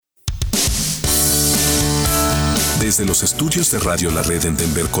Desde los estudios de Radio La Red en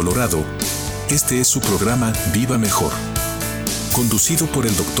Denver, Colorado, este es su programa Viva Mejor, conducido por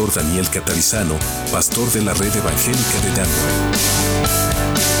el Dr. Daniel Catarizano, pastor de la Red Evangélica de Denver.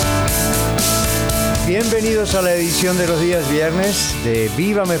 Bienvenidos a la edición de los días viernes de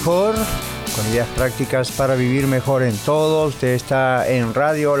Viva Mejor, con ideas prácticas para vivir mejor en todo. Usted está en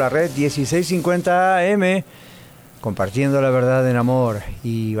Radio La Red 1650 AM, compartiendo la verdad en amor.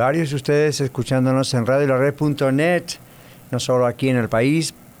 Y varios de ustedes escuchándonos en radiolared.net, no solo aquí en el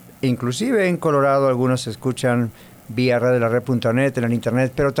país, inclusive en Colorado algunos escuchan vía radiolared.net en el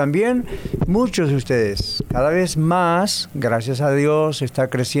internet, pero también muchos de ustedes, cada vez más, gracias a Dios, está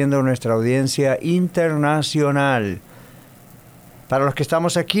creciendo nuestra audiencia internacional. Para los que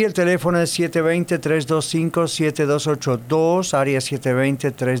estamos aquí, el teléfono es 720-325-7282, área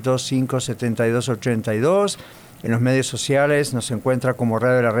 720-325-7282. En los medios sociales nos encuentra como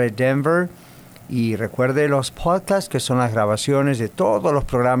Radio La Red Denver. Y recuerde los podcasts, que son las grabaciones de todos los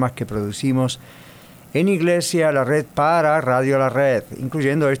programas que producimos en Iglesia La Red para Radio La Red,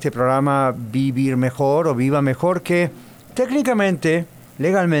 incluyendo este programa Vivir Mejor o Viva Mejor, que técnicamente,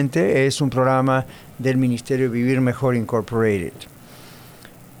 legalmente, es un programa del Ministerio Vivir Mejor Incorporated.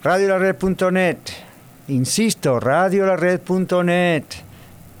 Radiolared.net, insisto, radiolared.net.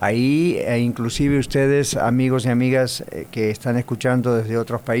 Ahí, inclusive ustedes, amigos y amigas que están escuchando desde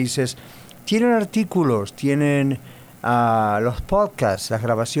otros países, tienen artículos, tienen los podcasts, las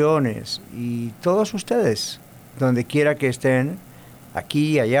grabaciones, y todos ustedes, donde quiera que estén,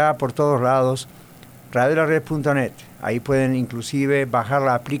 aquí, allá, por todos lados, radiolared.net. Ahí pueden inclusive bajar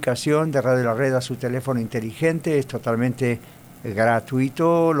la aplicación de Radio La Red a su teléfono inteligente, es totalmente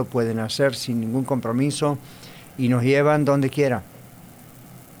gratuito, lo pueden hacer sin ningún compromiso y nos llevan donde quiera.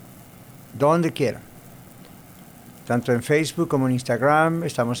 Donde quiera. Tanto en Facebook como en Instagram,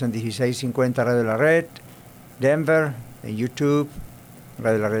 estamos en 1650 Radio La Red Denver, en YouTube,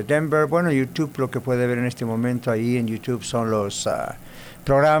 Radio La Red Denver. Bueno, YouTube, lo que puede ver en este momento ahí en YouTube son los antiguos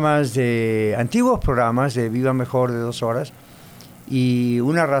programas de Viva Mejor de 2 horas. Y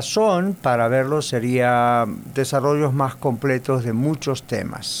una razón para verlos sería desarrollos más completos de muchos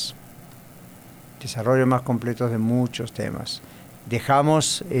temas.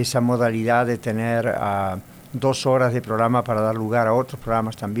 Dejamos esa modalidad de tener 2 horas de programa para dar lugar a otros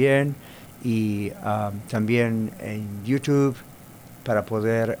programas también. Y también en YouTube para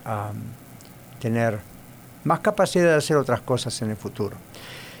poder tener más capacidad de hacer otras cosas en el futuro.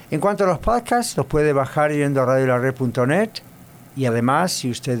 En cuanto a los podcasts, los puede bajar yendo a radiolared.net. Y además,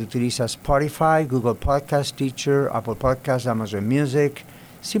 si usted utiliza Spotify, Google Podcast, Teacher, Apple Podcast, Amazon Music,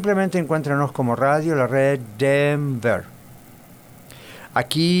 simplemente encuéntranos como Radio La Red Denver.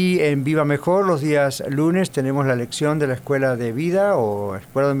 Aquí en Viva Mejor, los días lunes, tenemos la lección de la Escuela de Vida o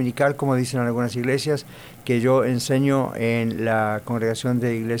Escuela Dominical, como dicen en algunas iglesias, que yo enseño en la congregación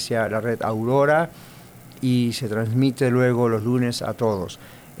de Iglesia La Red Aurora y se transmite luego los lunes a todos.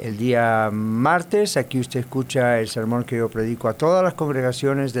 El día martes, aquí usted escucha el sermón que yo predico a todas las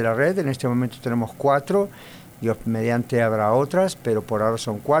congregaciones de la red. En este momento tenemos 4. Dios mediante habrá otras, pero por ahora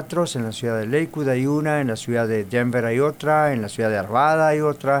son 4. En la ciudad de Lakewood hay una, en la ciudad de Denver hay otra, en la ciudad de Arvada hay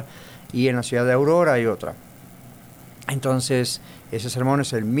otra y en la ciudad de Aurora hay otra. Entonces, ese sermón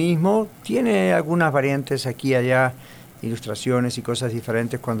es el mismo. Tiene algunas variantes aquí y allá, ilustraciones y cosas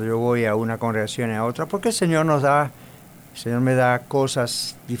diferentes cuando yo voy a una congregación y a otra, porque el Señor me da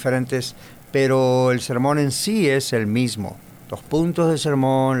cosas diferentes, pero el sermón en sí es el mismo. Los puntos del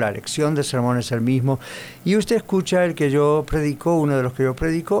sermón, la lección del sermón es el mismo. Y usted escucha el que yo predico, uno de los que yo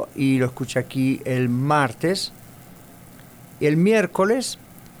predico, y lo escucha aquí el martes. El miércoles,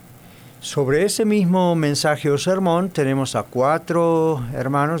 sobre ese mismo mensaje o sermón, tenemos a 2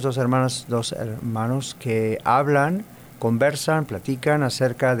 hermanos que hablan, conversan, platican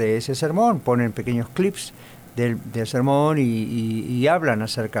acerca de ese sermón, ponen pequeños clips del sermón y hablan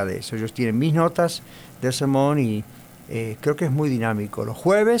acerca de eso. Ellos tienen mis notas del sermón y creo que es muy dinámico. Los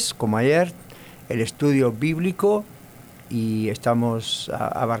jueves, como ayer, el estudio bíblico y estamos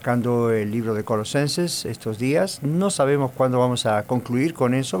abarcando el libro de Colosenses estos días. No sabemos cuándo vamos a concluir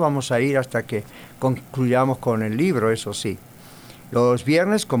con eso. Vamos a ir hasta que concluyamos con el libro, eso sí. Los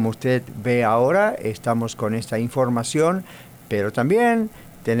viernes, como usted ve ahora, estamos con esta información, pero también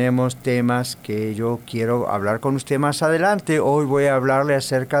tenemos temas que yo quiero hablar con usted más adelante. Hoy voy a hablarle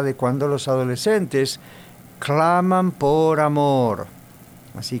acerca de cuando los adolescentes claman por amor.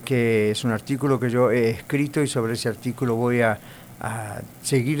 Así que es un artículo que yo he escrito y sobre ese artículo voy a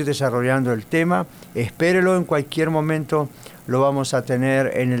seguir desarrollando el tema. Espérelo, en cualquier momento lo vamos a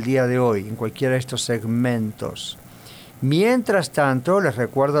tener en el día de hoy, en cualquiera de estos segmentos. Mientras tanto, les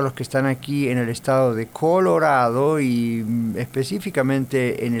recuerdo a los que están aquí en el estado de Colorado y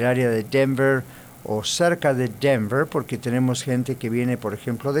específicamente en el área de Denver o cerca de Denver, porque tenemos gente que viene, por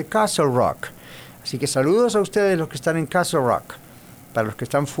ejemplo, de Castle Rock. Así que saludos a ustedes los que están en Castle Rock. Para los que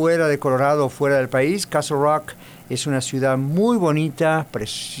están fuera de Colorado o fuera del país, Castle Rock es una ciudad muy bonita,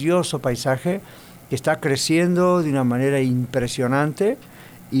 precioso paisaje, que está creciendo de una manera impresionante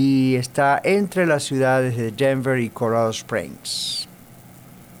y está entre las ciudades de Denver y Colorado Springs.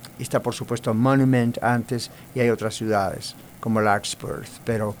 Y está, por supuesto, Monument antes y hay otras ciudades como Larkspur,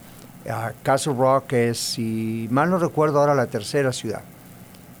 pero Castle Rock es, si mal no recuerdo ahora, la tercera ciudad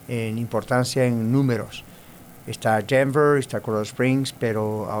en importancia en números. Está Denver, está Colorado Springs,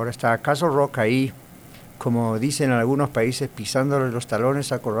 pero ahora está Castle Rock ahí, como dicen en algunos países, pisándole los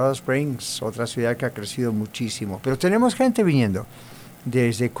talones a Colorado Springs, otra ciudad que ha crecido muchísimo. Pero tenemos gente viniendo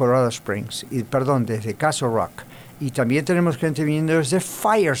desde Colorado Springs, desde Castle Rock. Y también tenemos gente viniendo desde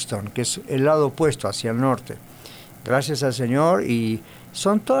Firestone, que es el lado opuesto, hacia el norte. Gracias al Señor, y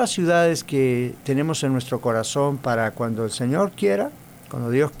son todas ciudades que tenemos en nuestro corazón para cuando el Señor quiera, cuando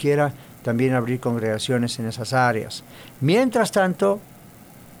Dios quiera, también abrir congregaciones en esas áreas. Mientras tanto,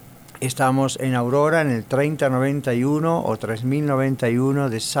 estamos en Aurora, en el 3091 o 3091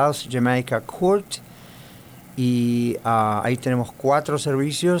 de South Jamaica Court, y ahí tenemos 4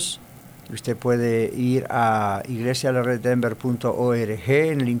 servicios. Usted puede ir a iglesialareddenver.org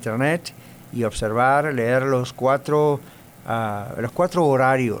en el internet y observar, leer los 4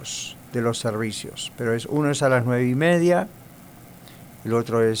 horarios de los servicios. Pero uno es a las 9:30, el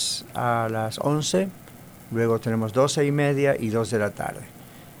otro es a las 11, luego tenemos 12:30 y 2 de la tarde.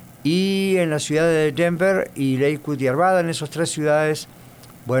 Y en la ciudad de Denver y Lakewood y Arvada, en esas 3 ciudades,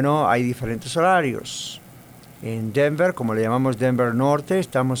 bueno, hay diferentes horarios. En Denver, como le llamamos Denver Norte,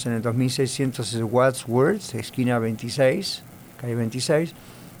 estamos en el 2600 Wadsworth, esquina 26, calle 26.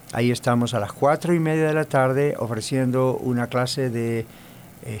 Ahí estamos a las 4:30 de la tarde ofreciendo una clase de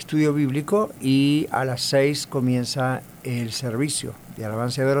estudio bíblico y a las 6 comienza el servicio de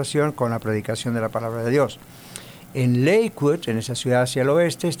alabanza y adoración con la predicación de la palabra de Dios. En Lakewood, en esa ciudad hacia el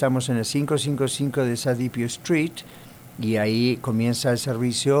oeste, estamos en el 555 de Sadipio Street y ahí comienza el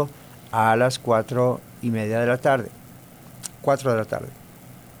servicio a las 4:30 de la tarde. 4 de la tarde.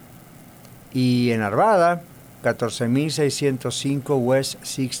 Y en Arvada, 14605 West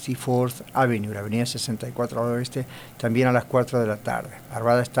 64th Avenue, la avenida 64 al oeste, también a las 4 de la tarde.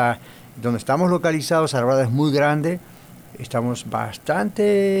 Arvada está, donde estamos localizados, Arvada es muy grande, estamos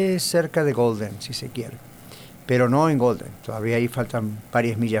bastante cerca de Golden, si se quiere, pero no en Golden, todavía ahí faltan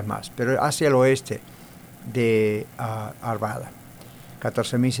varias millas más, pero hacia el oeste de Arvada.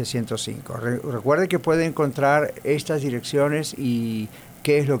 14605. Recuerde que puede encontrar estas direcciones y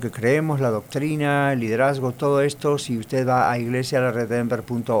qué es lo que creemos, la doctrina, el liderazgo, todo esto, si usted va a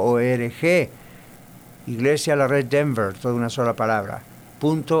iglesialareddenver.org, Iglesia La Red Denver, toda una sola palabra,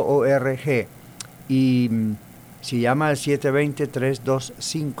 .org, y si llama al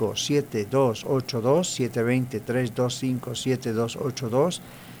 720-325-7282, 720-325-7282,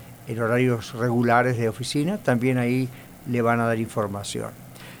 en horarios regulares de oficina, también ahí le van a dar información.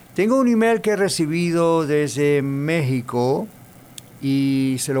 Tengo un email que he recibido desde México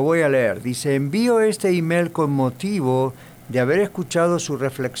y se lo voy a leer. Dice: envío este email con motivo de haber escuchado su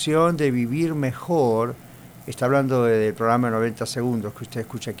reflexión de vivir mejor. Está hablando del programa 90 segundos que usted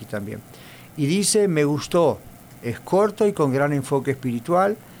escucha aquí también. Y dice: me gustó, es corto y con gran enfoque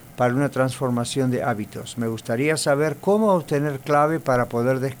espiritual para una transformación de hábitos. Me gustaría saber cómo obtener clave para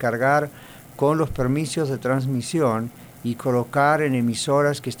poder descargar con los permisos de transmisión y colocar en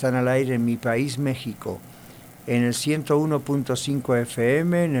emisoras que están al aire en mi país, México, en el 101.5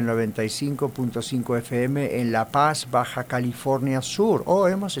 FM, en el 95.5 FM, en La Paz, Baja California Sur.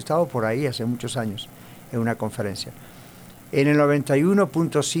 Hemos estado por ahí hace muchos años en una conferencia. En el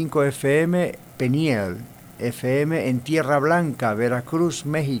 91.5 FM, Peniel FM, en Tierra Blanca, Veracruz,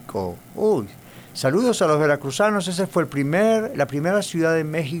 México. Saludos a los veracruzanos. Esa fue la primera ciudad de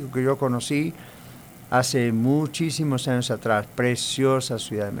México que yo conocí hace muchísimos años atrás. Preciosa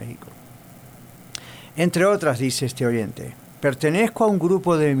Ciudad de México. Entre otras, dice este oyente, pertenezco a un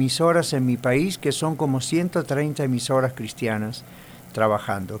grupo de emisoras en mi país que son como 130 emisoras cristianas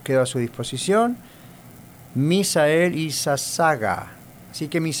trabajando. Quedo a su disposición, Misael Izazaga. Así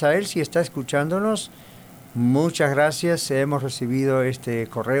que Misael, si está escuchándonos, muchas gracias. Hemos recibido este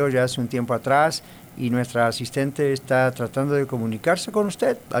correo ya hace un tiempo atrás y nuestra asistente está tratando de comunicarse con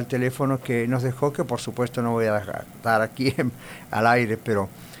usted al teléfono que nos dejó, que por supuesto no voy a dar aquí al aire, pero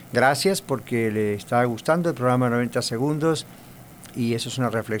gracias porque le está gustando el programa 90 segundos y eso es una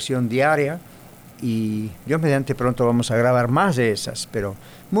reflexión diaria y Dios mediante pronto vamos a grabar más de esas, pero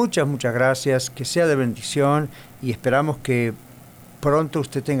muchas gracias, que sea de bendición y esperamos que pronto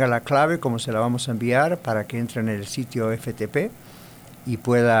usted tenga la clave como se la vamos a enviar para que entre en el sitio FTP y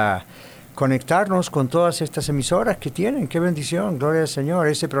pueda conectarnos con todas estas emisoras que tienen. ¡Qué bendición! Gloria al Señor.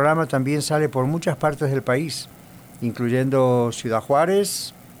 Ese programa también sale por muchas partes del país, incluyendo Ciudad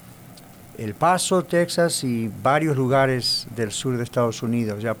Juárez, El Paso, Texas y varios lugares del sur de Estados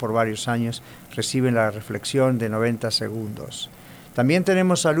Unidos. Ya por varios años reciben la reflexión de 90 segundos. También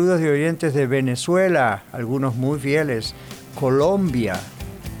tenemos saludos de oyentes de Venezuela, algunos muy fieles, Colombia,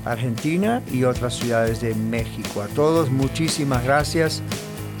 Argentina y otras ciudades de México. A todos muchísimas gracias.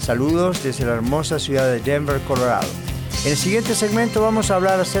 Saludos desde la hermosa ciudad de Denver, Colorado. En el siguiente segmento vamos a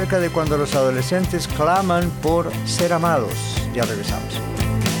hablar acerca de cuando los adolescentes claman por ser amados. Ya regresamos.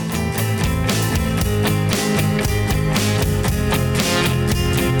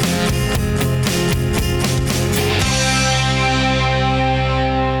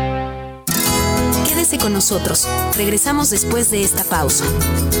 Quédese con nosotros. Regresamos después de esta pausa.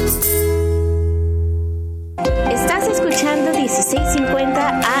 Estás escuchando 1650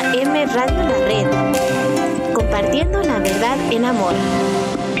 AM Radio La Red, compartiendo la verdad en amor.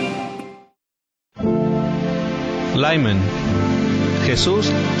 Lyman,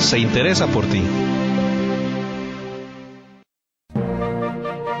 Jesús se interesa por ti.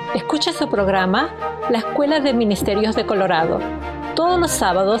 Escucha su programa La Escuela de Ministerios de Colorado, todos los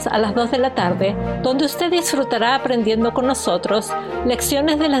sábados a las 2 de la tarde, donde usted disfrutará aprendiendo con nosotros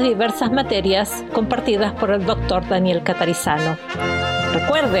lecciones de las diversas materias compartidas por el Dr. Daniel Catarizano.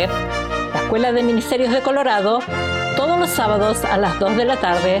 Recuerde, la Escuela de Ministerios de Colorado, todos los sábados a las 2 de la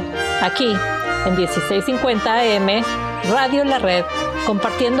tarde, aquí en 1650 AM, Radio La Red,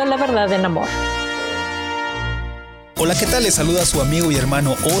 compartiendo la verdad en amor. Hola, ¿qué tal? Les saluda a su amigo y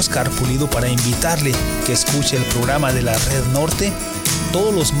hermano Oscar Pulido para invitarle que escuche el programa de la Red Norte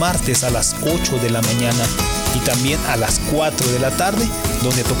todos los martes a las 8 de la mañana y también a las 4 de la tarde,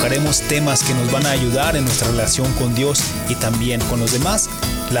 donde tocaremos temas que nos van a ayudar en nuestra relación con Dios y también con los demás.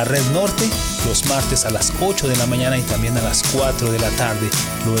 La Red Norte, los martes a las 8 de la mañana y también a las 4 de la tarde.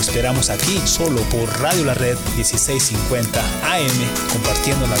 Lo esperamos aquí solo por Radio La Red 1650 AM,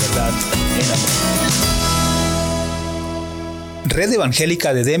 compartiendo la verdad en amor. Red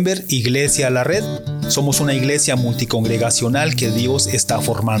Evangélica de Denver, Iglesia La Red. Somos una iglesia multicongregacional que Dios está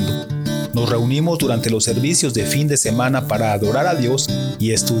formando. Nos reunimos durante los servicios de fin de semana para adorar a Dios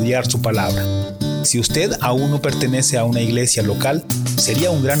y estudiar su palabra. Si usted aún no pertenece a una iglesia local,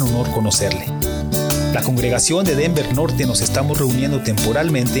 sería un gran honor conocerle. La congregación de Denver Norte nos estamos reuniendo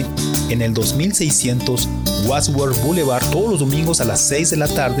temporalmente en el 2600 Wadsworth Boulevard todos los domingos a las 6 de la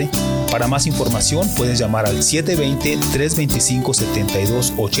tarde. Para más información puedes llamar al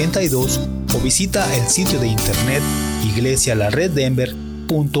 720-325-7282 o visita el sitio de internet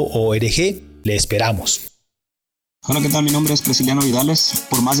iglesialareddenver.org. Le esperamos. Hola, ¿qué tal? Mi nombre es Prisciliano Vidales.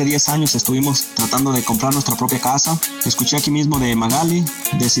 Por más de 10 años estuvimos tratando de comprar nuestra propia casa. Escuché aquí mismo de Magali,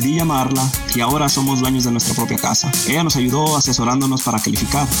 decidí llamarla y ahora somos dueños de nuestra propia casa. Ella nos ayudó asesorándonos para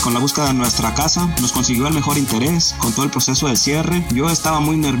calificar. Con la búsqueda de nuestra casa, nos consiguió el mejor interés con todo el proceso del cierre. Yo estaba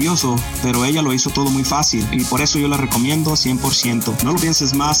muy nervioso, pero ella lo hizo todo muy fácil y por eso yo la recomiendo 100%. No lo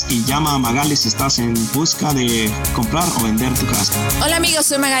pienses más y llama a Magali si estás en busca de comprar o vender tu casa. Hola amigos,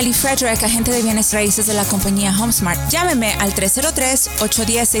 soy Magali Frederick, agente de bienes raíces de la compañía HomeSmart. Llámeme al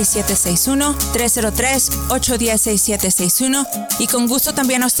 303-810-6761, 303-810-6761 y con gusto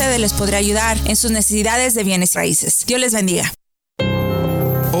también a ustedes les podré ayudar en sus necesidades de bienes raíces. Dios les bendiga.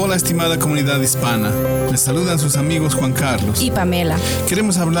 Hola, estimada comunidad hispana. Les saludan sus amigos Juan Carlos y Pamela.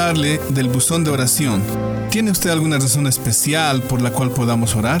 Queremos hablarle del buzón de oración. ¿Tiene usted alguna razón especial por la cual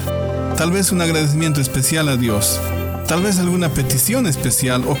podamos orar? Tal vez un agradecimiento especial a Dios. Tal vez alguna petición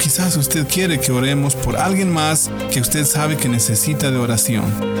especial o quizás usted quiere que oremos por alguien más que usted sabe que necesita de oración.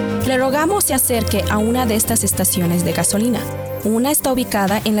 Le rogamos se acerque a una de estas estaciones de gasolina. Una está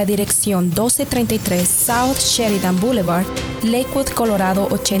ubicada en la dirección 1233 South Sheridan Boulevard, Lakewood, Colorado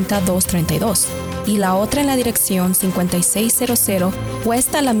 80232. Y la otra en la dirección 5600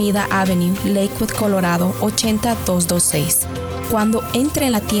 West Alameda Avenue, Lakewood, Colorado 80226. Cuando entre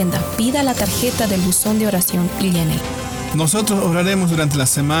en la tienda, pida la tarjeta del buzón de oración y llénela. Nosotros oraremos durante la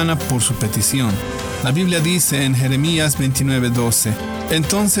semana por su petición. La Biblia dice en Jeremías 29:12,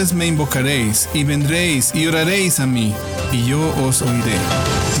 entonces me invocaréis y vendréis y oraréis a mí, y yo os oiré.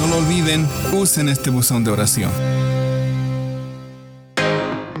 No lo olviden, usen este buzón de oración.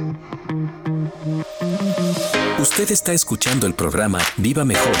 Usted está escuchando el programa Viva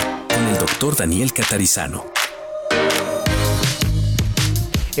Mejor con el Dr. Daniel Catarizano.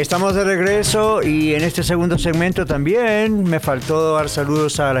 Estamos de regreso y en este segundo segmento también me faltó dar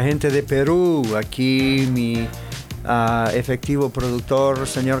saludos a la gente de Perú. Aquí mi efectivo productor,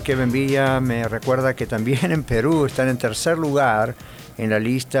 señor Kevin Villa, me recuerda que también en Perú están en tercer lugar en la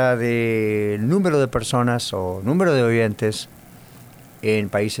lista del número de personas o número de oyentes en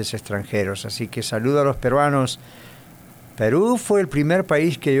países extranjeros. Así que saludo a los peruanos. Perú fue el primer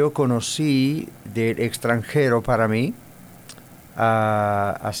país que yo conocí del extranjero para mí.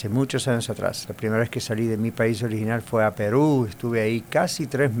 Hace muchos años atrás. La primera vez que salí de mi país original fue a Perú. Estuve ahí casi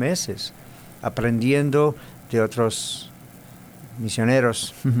 3 meses aprendiendo de otros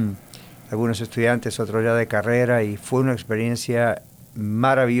misioneros, algunos estudiantes, otros ya de carrera, y fue una experiencia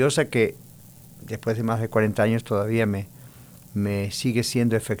maravillosa que después de más de 40 años todavía me sigue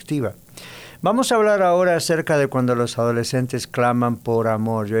siendo efectiva. Vamos a hablar ahora acerca de cuando los adolescentes claman por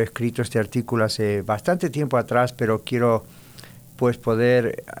amor. Yo he escrito este artículo hace bastante tiempo atrás, pero quiero pues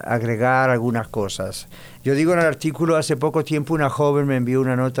poder agregar algunas cosas. Yo digo en el artículo, hace poco tiempo una joven me envió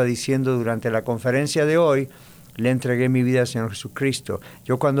una nota diciendo: durante la conferencia de hoy le entregué mi vida al Señor Jesucristo.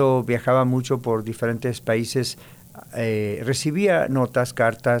 Yo cuando viajaba mucho por diferentes países recibía notas,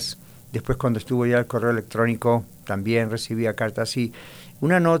 cartas. Después cuando estuvo ya el correo electrónico también recibía cartas. Y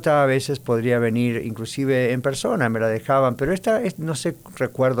una nota a veces podría venir inclusive en persona, me la dejaban, pero no sé,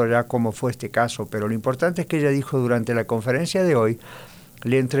 recuerdo ya cómo fue este caso, pero lo importante es que ella dijo: durante la conferencia de hoy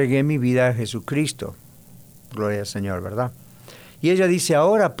le entregué mi vida a Jesucristo. Gloria al Señor, ¿verdad? Y ella dice: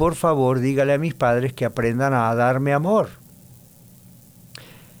 ahora por favor dígale a mis padres que aprendan a darme amor.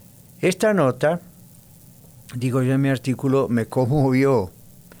 Esta nota, digo yo en mi artículo, me conmovió.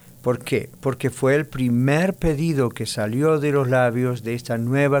 ¿Por qué? Porque fue el primer pedido que salió de los labios de esta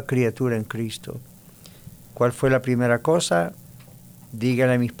nueva criatura en Cristo. ¿Cuál fue la primera cosa?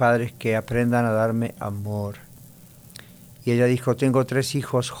 Dígale a mis padres que aprendan a darme amor. Y ella dijo: tengo 3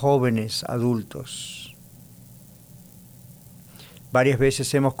 hijos jóvenes, adultos. Varias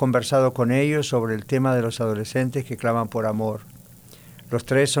veces hemos conversado con ellos sobre el tema de los adolescentes que claman por amor. Los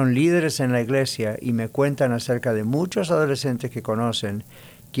 3 son líderes en la iglesia y me cuentan acerca de muchos adolescentes que conocen,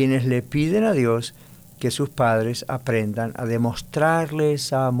 quienes le piden a Dios que sus padres aprendan a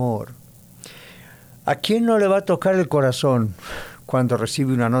demostrarles amor. ¿A quién no le va a tocar el corazón cuando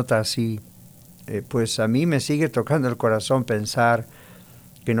recibe una nota así? Pues a mí me sigue tocando el corazón pensar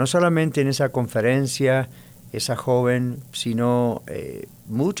que no solamente en esa conferencia, esa joven, sino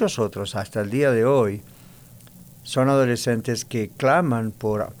muchos otros hasta el día de hoy, son adolescentes que claman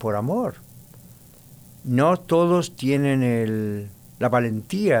por amor. No todos tienen la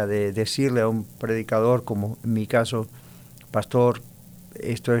valentía de decirle a un predicador, como en mi caso: pastor,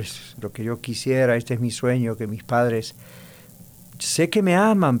 esto es lo que yo quisiera, este es mi sueño, que mis padres, sé que me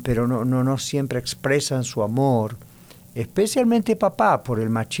aman, pero no siempre expresan su amor, especialmente papá, por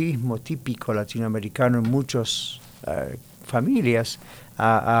el machismo típico latinoamericano en muchas familias,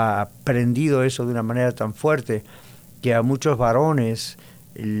 ha aprendido eso de una manera tan fuerte que a muchos varones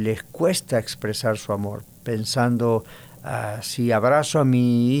les cuesta expresar su amor, pensando: si abrazo a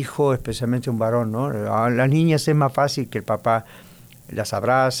mi hijo, especialmente un varón, ¿no? A las niñas es más fácil que el papá las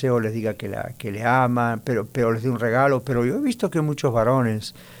abrace o les diga que le ama, pero les dé un regalo. Pero yo he visto que muchos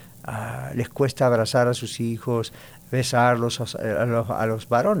varones les cuesta abrazar a sus hijos, besarlos a los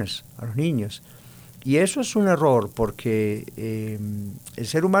varones, a los niños. Y eso es un error, porque el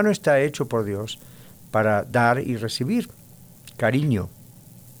ser humano está hecho por Dios para dar y recibir cariño,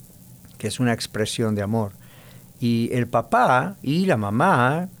 que es una expresión de amor. Y el papá y la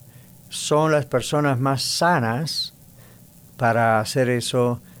mamá son las personas más sanas para hacer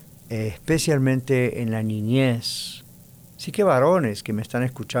eso, especialmente en la niñez. Así que varones que me están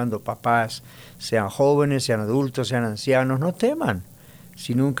escuchando, papás, sean jóvenes, sean adultos, sean ancianos, no teman.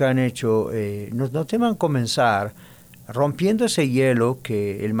 Si nunca han hecho, no teman comenzar rompiendo ese hielo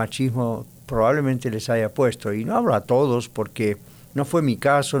que el machismo probablemente les haya puesto. Y no hablo a todos porque no fue mi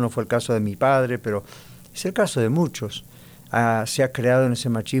caso, no fue el caso de mi padre, pero es el caso de muchos. Se ha creado en ese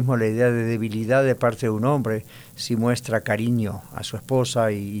machismo la idea de debilidad de parte de un hombre si muestra cariño a su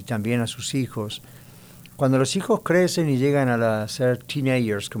esposa y también a sus hijos. Cuando los hijos crecen y llegan a ser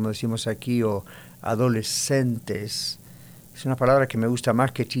teenagers, como decimos aquí, o adolescentes, es una palabra que me gusta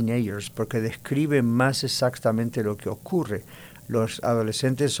más que teenagers porque describe más exactamente lo que ocurre. Los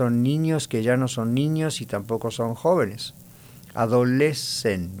adolescentes son niños que ya no son niños y tampoco son jóvenes.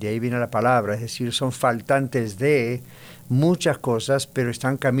 Adolecen, de ahí viene la palabra, es decir, son faltantes de muchas cosas, pero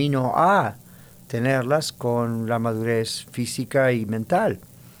están camino a tenerlas con la madurez física y mental,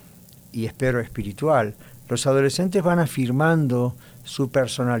 y espero espiritual. Los adolescentes van afirmando su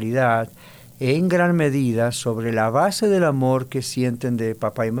personalidad en gran medida sobre la base del amor que sienten de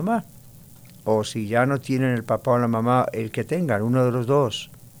papá y mamá. O si ya no tienen el papá o la mamá, el que tengan, uno de los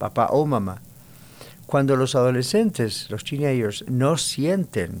dos, papá o mamá. Cuando los adolescentes, los teenagers, no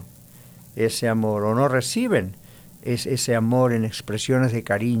sienten ese amor o no reciben ese amor en expresiones de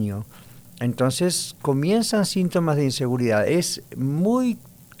cariño, entonces comienzan síntomas de inseguridad. Es muy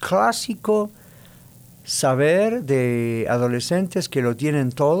clásico saber de adolescentes que lo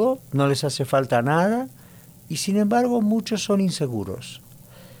tienen todo, no les hace falta nada, y sin embargo muchos son inseguros.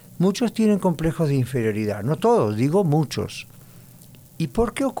 Muchos tienen complejos de inferioridad, no todos, digo muchos. ¿Y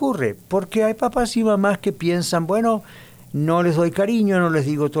por qué ocurre? Porque hay papás y mamás que piensan, bueno, no les doy cariño, no les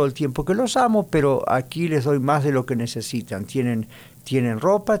digo todo el tiempo que los amo, pero aquí les doy más de lo que necesitan. Tienen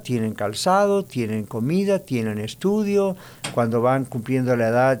ropa, tienen calzado, tienen comida, tienen estudio. Cuando van cumpliendo la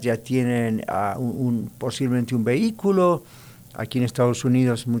edad ya tienen posiblemente un vehículo. Aquí en Estados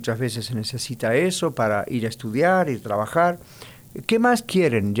Unidos muchas veces se necesita eso para ir a estudiar y trabajar. ¿Qué más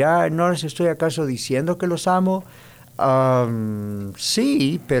quieren? ¿Ya no les estoy acaso diciendo que los amo?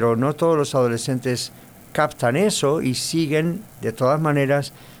 Sí, pero no todos los adolescentes captan eso y siguen de todas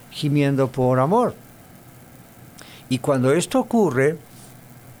maneras gimiendo por amor. Y cuando esto ocurre,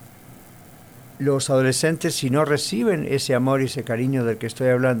 los adolescentes, si no reciben ese amor y ese cariño del que estoy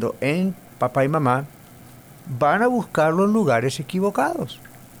hablando en papá y mamá, van a buscarlo en lugares equivocados.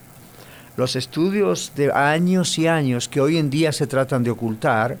 Los estudios de años y años que hoy en día se tratan de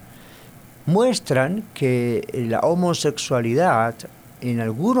ocultar muestran que la homosexualidad, en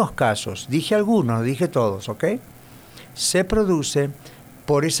algunos casos, dije algunos, no dije todos, ¿ok?, se produce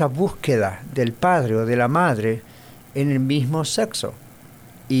por esa búsqueda del padre o de la madre en el mismo sexo.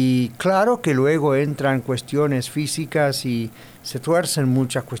 Y claro que luego entran cuestiones físicas y se tuercen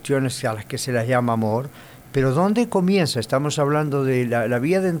muchas cuestiones a las que se las llama amor, pero ¿dónde comienza? Estamos hablando de la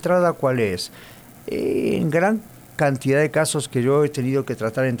vía de entrada, ¿cuál es? En gran cantidad de casos que yo he tenido que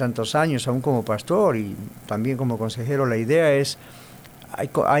tratar en tantos años, aún como pastor y también como consejero, la idea es,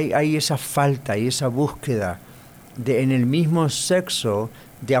 hay esa falta y esa búsqueda en el mismo sexo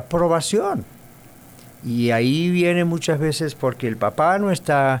de aprobación. Y ahí viene muchas veces porque el papá no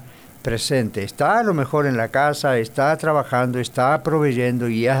está presente, está a lo mejor en la casa, está trabajando, está proveyendo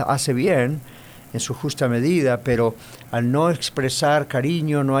y hace bien en su justa medida, pero al no expresar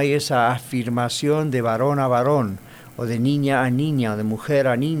cariño no hay esa afirmación de varón a varón, o de niña a niña, o de mujer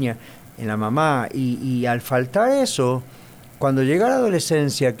a niña en la mamá. Y al faltar eso, cuando llega la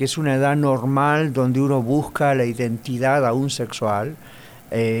adolescencia, que es una edad normal donde uno busca la identidad aún sexual,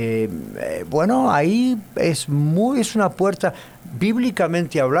 bueno, ahí es una puerta,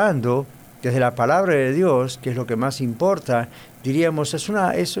 bíblicamente hablando, desde la palabra de Dios, que es lo que más importa, diríamos,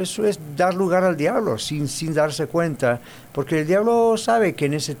 eso es dar lugar al diablo sin darse cuenta, porque el diablo sabe que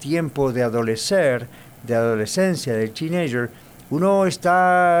en ese tiempo de adolescencia, del teenager, uno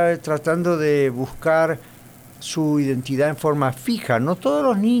está tratando de buscar su identidad en forma fija. No todos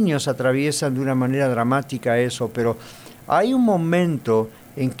los niños atraviesan de una manera dramática eso, pero hay un momento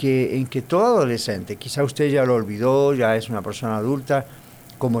en que todo adolescente, quizá usted ya lo olvidó, ya es una persona adulta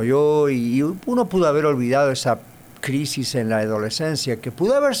como yo, y uno pudo haber olvidado esa crisis en la adolescencia, que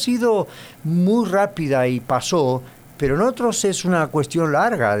pudo haber sido muy rápida y pasó, pero en otros es una cuestión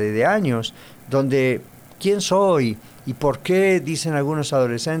larga, de años, donde ¿quién soy? ¿Y por qué dicen algunos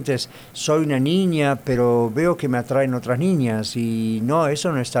adolescentes, soy una niña, pero veo que me atraen otras niñas? Y no,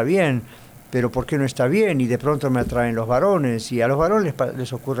 eso no está bien. ¿Pero por qué no está bien? Y de pronto me atraen los varones, y a los varones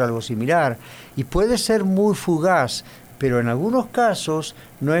les ocurre algo similar. Y puede ser muy fugaz, pero en algunos casos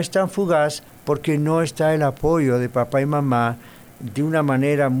no es tan fugaz porque no está el apoyo de papá y mamá de una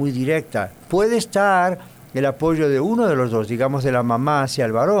manera muy directa. Puede estar el apoyo de uno de los dos, digamos de la mamá hacia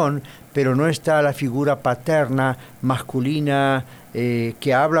el varón, pero no está la figura paterna, masculina,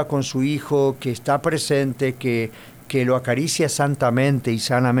 que habla con su hijo, que está presente, que lo acaricia santamente y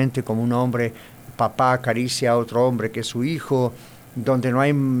sanamente como un hombre, papá acaricia a otro hombre que es su hijo, donde no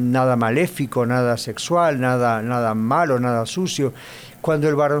hay nada maléfico, nada sexual, nada malo, nada sucio. Cuando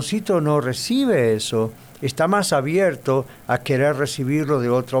el varoncito no recibe eso, está más abierto a querer recibirlo de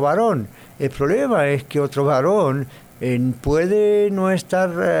otro varón. El problema es que otro varón puede no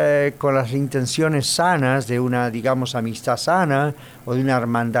estar con las intenciones sanas de una, digamos, amistad sana o de una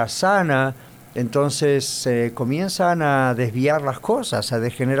hermandad sana. Entonces comienzan a desviar las cosas, a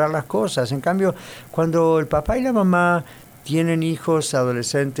degenerar las cosas. En cambio, cuando el papá y la mamá tienen hijos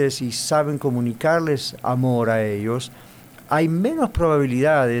adolescentes y saben comunicarles amor a ellos, hay menos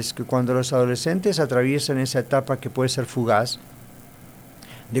probabilidades que cuando los adolescentes atraviesan esa etapa que puede ser fugaz,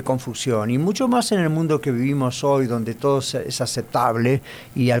 de confusión, y mucho más en el mundo que vivimos hoy, donde todo es aceptable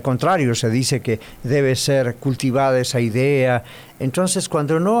y al contrario se dice que debe ser cultivada esa idea. Entonces,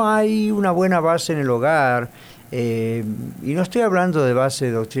 cuando no hay una buena base en el hogar, y no estoy hablando de base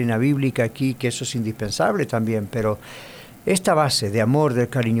de doctrina bíblica aquí, que eso es indispensable también, pero esta base de amor, de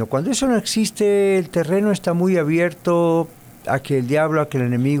cariño, cuando eso no existe, el terreno está muy abierto a que el diablo, a que el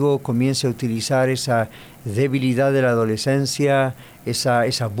enemigo comience a utilizar esa debilidad de la adolescencia,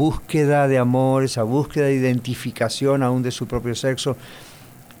 esa búsqueda de amor, esa búsqueda de identificación aún de su propio sexo,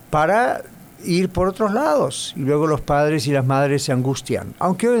 para ir por otros lados. Y luego los padres y las madres se angustian.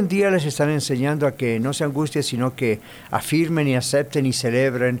 Aunque hoy en día les están enseñando a que no se angustien, sino que afirmen y acepten y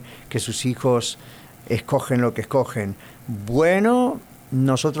celebren que sus hijos escogen lo que escogen. Bueno,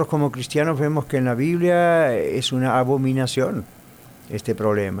 nosotros como cristianos vemos que en la Biblia es una abominación este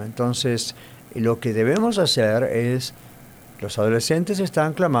problema. Entonces, lo que debemos hacer es, los adolescentes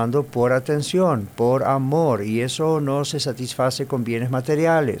están clamando por atención, por amor, y eso no se satisface con bienes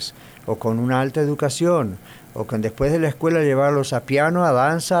materiales, o con una alta educación, o con después de la escuela llevarlos a piano, a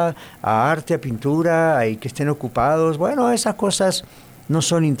danza, a arte, a pintura, y que estén ocupados. Bueno, esas cosas no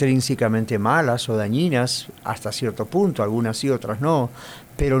son intrínsecamente malas o dañinas, hasta cierto punto, algunas sí, otras no,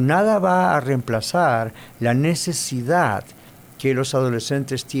 pero nada va a reemplazar la necesidad que los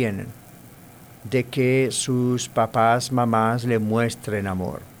adolescentes tienen de que sus papás, mamás le muestren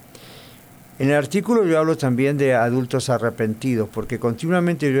amor. En el artículo yo hablo también de adultos arrepentidos, porque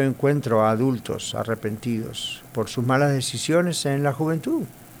continuamente yo encuentro a adultos arrepentidos por sus malas decisiones en la juventud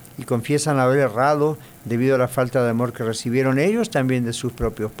y confiesan haber errado debido a la falta de amor que recibieron ellos también de sus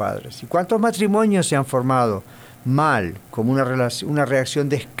propios padres. ¿Y cuántos matrimonios se han formado mal, como una reacción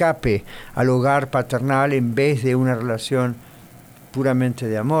de escape al hogar paternal en vez de una relación puramente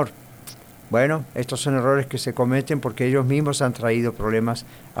de amor? Bueno, estos son errores que se cometen porque ellos mismos han traído problemas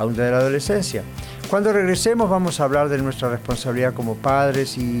aún de la adolescencia. Cuando regresemos vamos a hablar de nuestra responsabilidad como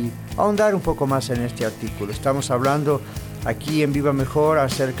padres y ahondar un poco más en este artículo. Estamos hablando aquí en Viva Mejor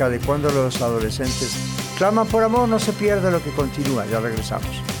acerca de cuando los adolescentes claman por amor. No se pierda lo que continúa. Ya regresamos.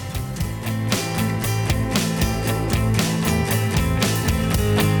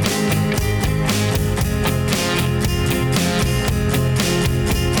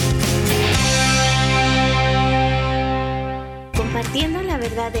 Compartiendo la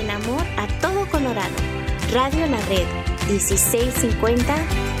verdad en amor a todo Colorado. Radio La Red, 1650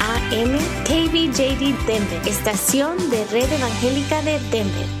 AM, KBJD Denver, estación de Red Evangélica de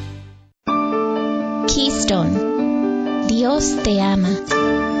Denver. Keystone, Dios te ama.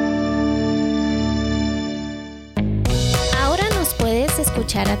 Ahora nos puedes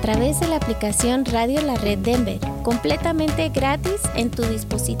escuchar a través de la aplicación Radio La Red Denver, completamente gratis en tu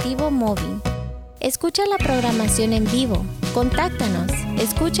dispositivo móvil. Escucha la programación en vivo, contáctanos,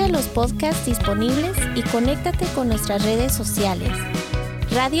 escucha los podcasts disponibles y conéctate con nuestras redes sociales.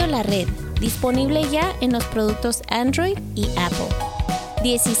 Radio La Red, disponible ya en los productos Android y Apple.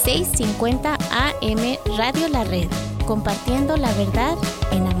 1650 AM Radio La Red, compartiendo la verdad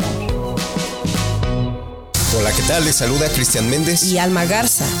en amor. Hola, ¿qué tal? Les saluda Cristian Méndez y Alma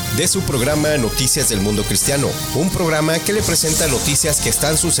Garza de su programa Noticias del Mundo Cristiano, un programa que le presenta noticias que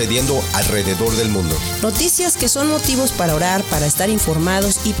están sucediendo alrededor del mundo. Noticias que son motivos para orar, para estar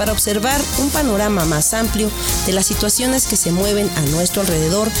informados y para observar un panorama más amplio de las situaciones que se mueven a nuestro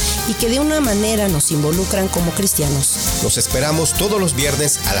alrededor y que de una manera nos involucran como cristianos. Los esperamos todos los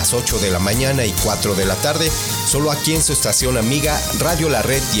viernes a las 8 de la mañana y 4 de la tarde, solo aquí en su estación amiga Radio La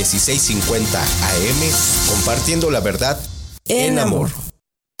Red 1650 AM, compartiendo la verdad en amor.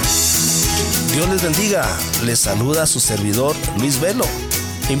 Dios les bendiga. Les saluda su servidor Luis Velo,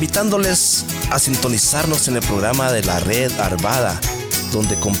 invitándoles a sintonizarnos en el programa de la Red Arvada,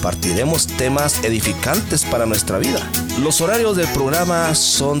 donde compartiremos temas edificantes para nuestra vida. Los horarios del programa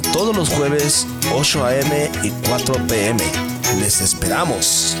son todos los jueves 8 a.m. y 4 p.m. Les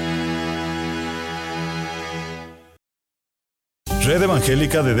esperamos. Red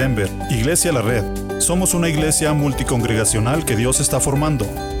Evangélica de Denver, Iglesia La Red. Somos una iglesia multicongregacional que Dios está formando.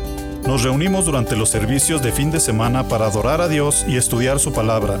 Nos reunimos durante los servicios de fin de semana para adorar a Dios y estudiar su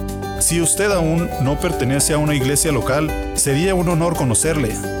palabra. Si usted aún no pertenece a una iglesia local, sería un honor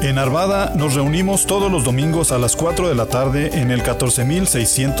conocerle. En Arvada nos reunimos todos los domingos a las 4 de la tarde en el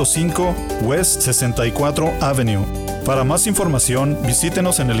 14605 West 64 Avenue. Para más información,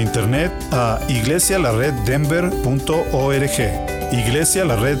 visítenos en el internet a iglesialareddenver.org.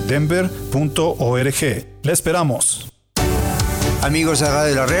 iglesialareddenver.org. ¡Le esperamos! Amigos de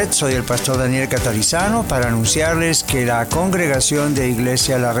Radio La Red, soy el pastor Daniel Catarizano para anunciarles que la congregación de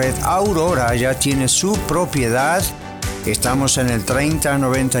Iglesia La Red Aurora ya tiene su propiedad Estamos en el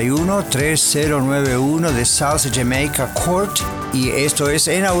 3091 de South Jamaica Court y esto es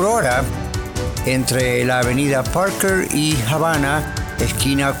en Aurora, entre la avenida Parker y Havana,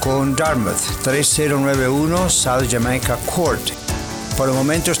 esquina con Dartmouth, 3091 South Jamaica Court. Por el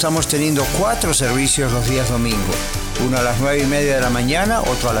momento estamos teniendo 4 servicios los días domingo. Uno a las 9:30 de la mañana,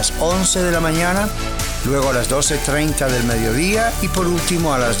 otro a las 11 de la mañana, luego a las 12:30 del mediodía y por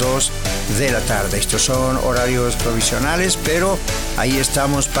último a las 2 de la tarde. Estos son horarios provisionales, pero ahí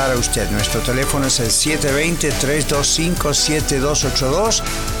estamos para usted. Nuestro teléfono es el 720-325-7282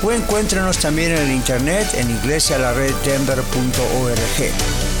 o encuéntrenos también en el internet en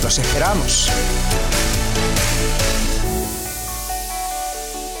iglesialareddenver.org. Los esperamos.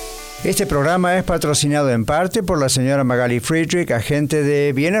 Este programa es patrocinado en parte por la señora Magali Friedrich, agente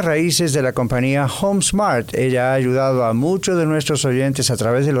de bienes raíces de la compañía HomeSmart. Ella ha ayudado a muchos de nuestros oyentes a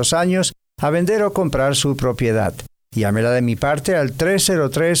través de los años a vender o comprar su propiedad. Llámela de mi parte al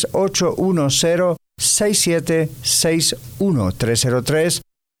 303-810-6761.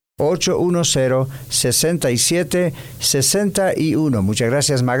 303-810-6761. Muchas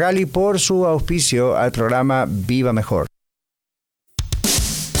gracias, Magali, por su auspicio al programa Viva Mejor.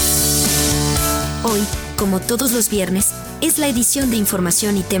 Hoy, como todos los viernes, es la edición de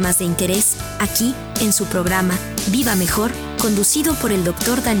información y temas de interés, aquí, en su programa Viva Mejor, conducido por el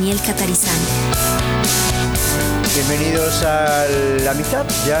Dr. Daniel Catarizano. Bienvenidos a la mitad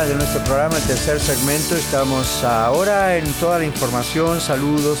ya de nuestro programa, el tercer segmento. Estamos ahora en toda la información,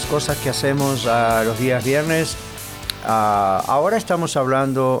 saludos, cosas que hacemos los días viernes. Ahora estamos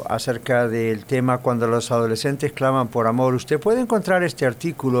hablando acerca del tema cuando los adolescentes claman por amor. Usted puede encontrar este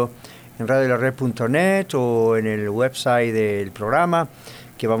artículo en radiolared.net o en el website del programa,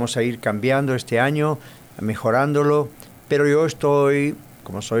 que vamos a ir cambiando este año, mejorándolo, pero yo estoy,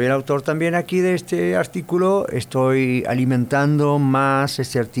 como soy el autor también aquí de este artículo, estoy alimentando más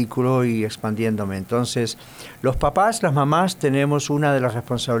este artículo y expandiéndome. Entonces, los papás, las mamás, tenemos una de las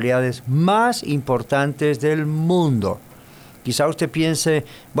responsabilidades más importantes del mundo. Quizá usted piense,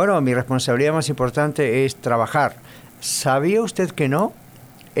 bueno, mi responsabilidad más importante es trabajar. ¿Sabía usted que no?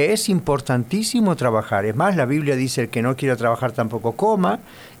 Es importantísimo trabajar. Es más, la Biblia dice el que no quiera trabajar tampoco coma,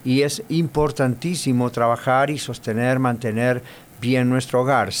 y es importantísimo trabajar y sostener, mantener bien nuestro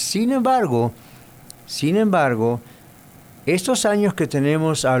hogar. Sin embargo, estos años que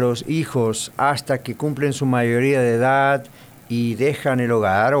tenemos a los hijos hasta que cumplen su mayoría de edad y dejan el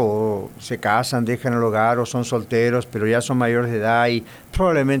hogar, o se casan, dejan el hogar, o son solteros, pero ya son mayores de edad, y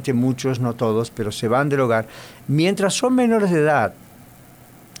probablemente muchos, no todos, pero se van del hogar. Mientras son menores de edad,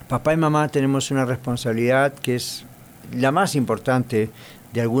 papá y mamá tenemos una responsabilidad que es la más importante,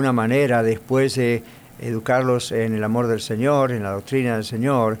 de alguna manera, después de educarlos en el amor del Señor, en la doctrina del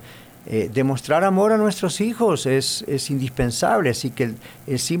Señor. Demostrar amor a nuestros hijos es indispensable, así que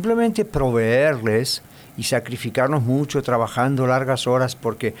simplemente proveerles y sacrificarnos mucho trabajando largas horas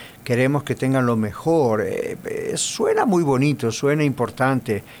porque queremos que tengan lo mejor, suena muy bonito, suena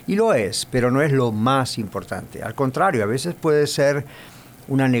importante, y lo es, pero no es lo más importante. Al contrario, a veces puede ser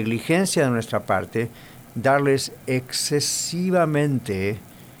una negligencia de nuestra parte darles excesivamente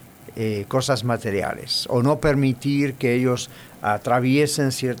cosas materiales, o no permitir que ellos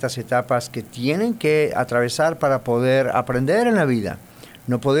atraviesen ciertas etapas que tienen que atravesar para poder aprender en la vida.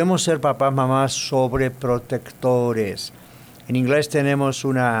 No podemos ser papás, mamás sobreprotectores. En inglés tenemos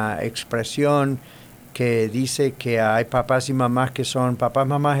una expresión que dice que hay papás y mamás que son papás,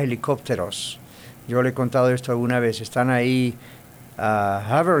 mamás helicópteros. Yo le he contado esto alguna vez. Están ahí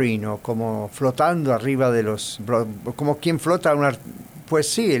hovering, o como flotando arriba de los, como quien flota pues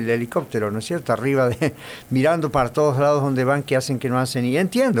sí, el helicóptero, ¿no es cierto? Arriba, mirando para todos lados donde van, qué hacen, qué no hacen. Y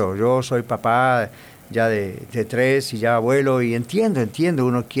entiendo, yo soy papá ya de 3 y ya abuelo, y entiendo,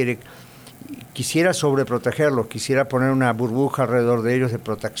 uno quisiera sobreprotegerlos, quisiera poner una burbuja alrededor de ellos de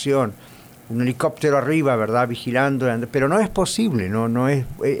protección, un helicóptero arriba, ¿verdad? Vigilando, pero no es posible, no es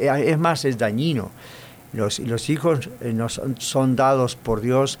más, es dañino. Los hijos nos son dados por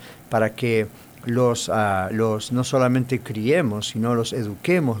Dios para que los no solamente criemos, sino los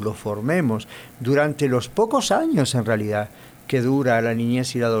eduquemos, los formemos durante los pocos años en realidad que dura la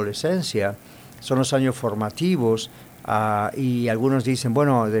niñez y la adolescencia. Son los años formativos, y algunos dicen,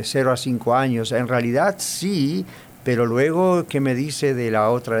 bueno, de 0 a 5 años. En realidad sí, pero luego, ¿qué me dice de la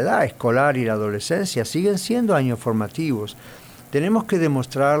otra edad, escolar y la adolescencia? Siguen siendo años formativos. Tenemos que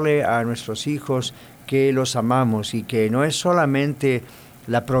demostrarle a nuestros hijos que los amamos y que no es solamente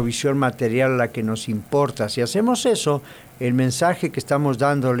la provisión material la que nos importa. Si hacemos eso, el mensaje que estamos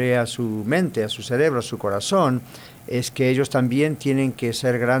dándole a su mente, a su cerebro, a su corazón, es que ellos también tienen que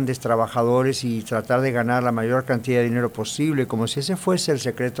ser grandes trabajadores y tratar de ganar la mayor cantidad de dinero posible, como si ese fuese el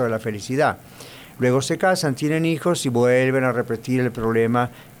secreto de la felicidad. Luego se casan, tienen hijos y vuelven a repetir el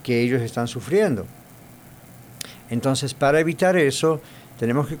problema que ellos están sufriendo. Entonces, para evitar eso,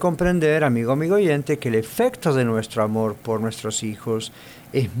 tenemos que comprender, amigo oyente, que el efecto de nuestro amor por nuestros hijos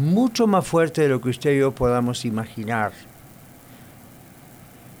es mucho más fuerte de lo que usted y yo podamos imaginar.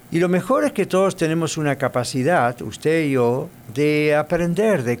 Y lo mejor es que todos tenemos una capacidad, usted y yo, de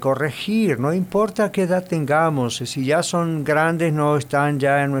aprender, de corregir. No importa qué edad tengamos, si ya son grandes, no están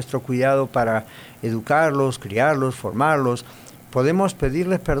ya en nuestro cuidado para educarlos, criarlos, formarlos. Podemos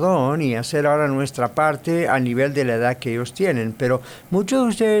pedirles perdón y hacer ahora nuestra parte a nivel de la edad que ellos tienen. Pero muchos de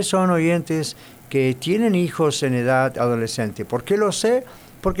ustedes son oyentes que tienen hijos en edad adolescente. ¿Por qué lo sé?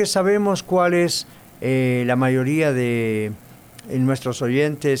 Porque sabemos cuál es la mayoría de nuestros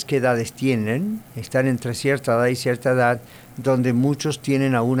oyentes, qué edades tienen. Están entre cierta edad y cierta edad, donde muchos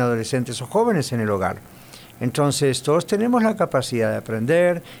tienen aún adolescentes o jóvenes en el hogar. Entonces, todos tenemos la capacidad de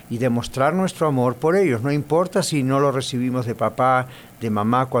aprender y demostrar nuestro amor por ellos. No importa si no lo recibimos de papá, de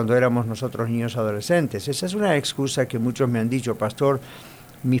mamá, cuando éramos nosotros niños adolescentes. Esa es una excusa que muchos me han dicho, pastor,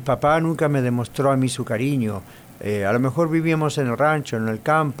 mi papá nunca me demostró a mí su cariño. A lo mejor vivíamos en el rancho, en el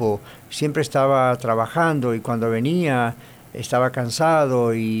campo, siempre estaba trabajando y cuando venía estaba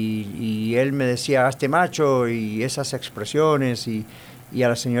cansado y él me decía, hazte macho, y esas expresiones, y a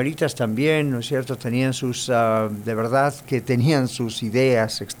las señoritas también, ¿no es cierto? Tenían sus, de verdad que tenían sus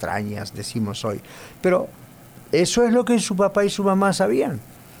ideas extrañas, decimos hoy. Pero eso es lo que su papá y su mamá sabían.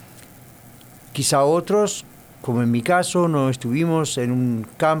 Quizá otros, como en mi caso, no estuvimos en un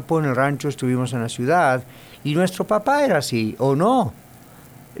campo, en el rancho, estuvimos en la ciudad, y nuestro papá era así, o no.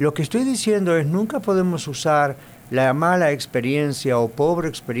 Lo que estoy diciendo es, nunca podemos usar la mala experiencia o pobre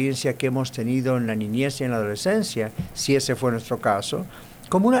experiencia que hemos tenido en la niñez y en la adolescencia, si ese fue nuestro caso,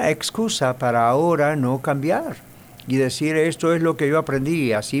 como una excusa para ahora no cambiar y decir, esto es lo que yo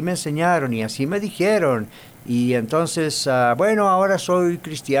aprendí, así me enseñaron y así me dijeron, y entonces, bueno, ahora soy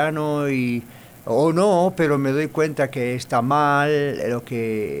cristiano o no, pero me doy cuenta que está mal lo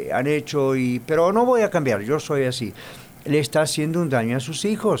que han hecho, pero no voy a cambiar, yo soy así. Le está haciendo un daño a sus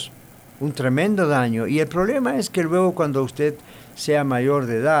hijos, un tremendo daño. Y el problema es que luego cuando usted sea mayor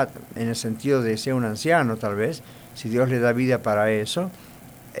de edad, en el sentido de ser un anciano tal vez, si Dios le da vida para eso,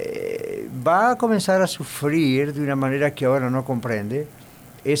 va a comenzar a sufrir de una manera que ahora no comprende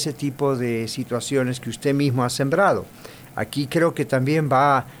ese tipo de situaciones que usted mismo ha sembrado. Aquí creo que también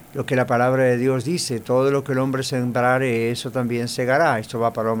va lo que la palabra de Dios dice, todo lo que el hombre sembrare, eso también segará. Esto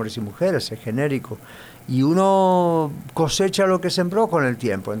va para hombres y mujeres, es genérico. Y uno cosecha lo que sembró con el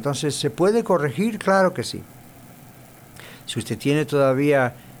tiempo. Entonces, ¿se puede corregir? Claro que sí. Si usted tiene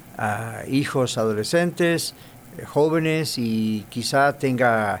todavía hijos adolescentes, jóvenes, y quizá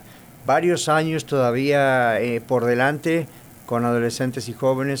tenga varios años todavía por delante con adolescentes y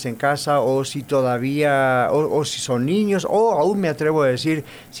jóvenes en casa, o si todavía, o si son niños, o aún me atrevo a decir,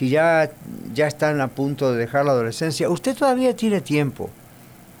 si ya están a punto de dejar la adolescencia, usted todavía tiene tiempo.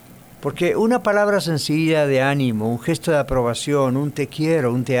 Porque una palabra sencilla de ánimo, un gesto de aprobación, un te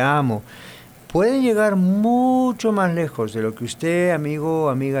quiero, un te amo, pueden llegar mucho más lejos de lo que usted, amigo,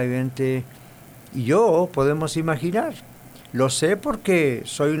 amiga, oyente, y yo podemos imaginar. Lo sé porque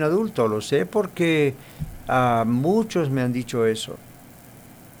soy un adulto, lo sé porque muchos me han dicho eso.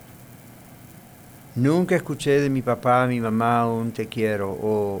 Nunca escuché de mi papá, mi mamá, un te quiero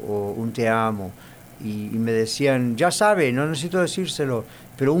o un te amo. Y me decían, ya sabe, no necesito decírselo,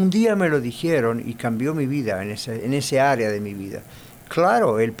 pero un día me lo dijeron y cambió mi vida en ese área de mi vida.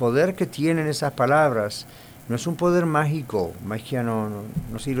 Claro, el poder que tienen esas palabras no es un poder mágico, magia no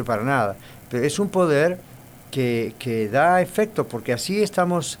sirve para nada, pero es un poder que da efecto, porque así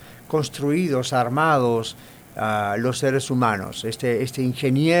estamos construidos, armados, los seres humanos. Este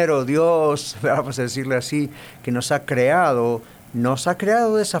ingeniero Dios, vamos a decirle así, que nos ha creado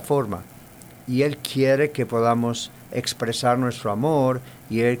de esa forma. Y Él quiere que podamos expresar nuestro amor,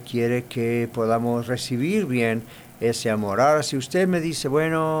 y Él quiere que podamos recibir bien ese amor. Ahora, si usted me dice,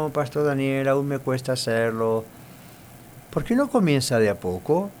 bueno, Pastor Daniel, aún me cuesta hacerlo, ¿por qué no comienza de a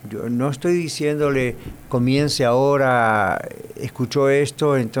poco? Yo no estoy diciéndole, comience ahora, escuchó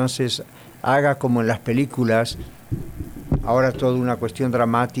esto, entonces haga como en las películas, ahora toda una cuestión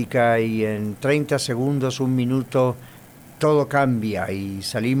dramática y en 30 segundos, un minuto, todo cambia y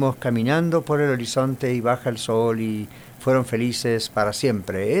salimos caminando por el horizonte y baja el sol y fueron felices para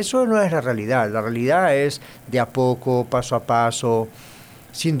siempre. Eso no es la realidad es de a poco, paso a paso.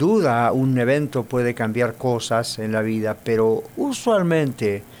 Sin duda, un evento puede cambiar cosas en la vida, pero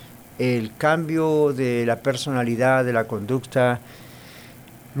usualmente el cambio de la personalidad, de la conducta,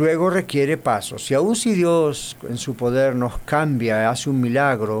 luego requiere pasos. Y aun si Dios en su poder nos cambia, hace un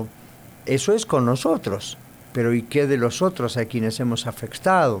milagro, eso es con nosotros. Pero ¿y qué de los otros a quienes hemos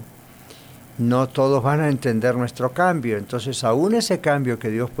afectado? No todos van a entender nuestro cambio. Entonces, aún ese cambio que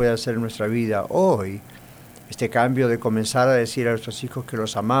Dios puede hacer en nuestra vida hoy, este cambio de comenzar a decir a nuestros hijos que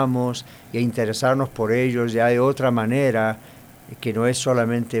los amamos y a interesarnos por ellos ya de otra manera, que no es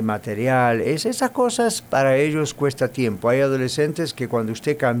solamente material, esas cosas para ellos cuesta tiempo. Hay adolescentes que cuando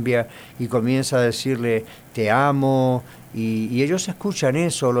usted cambia y comienza a decirle te amo, y ellos escuchan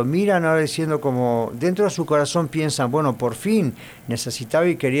eso, lo miran ahora diciendo como dentro de su corazón piensan, bueno, por fin necesitaba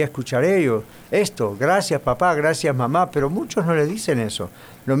y quería escuchar esto, gracias papá, gracias mamá, pero muchos no le dicen eso.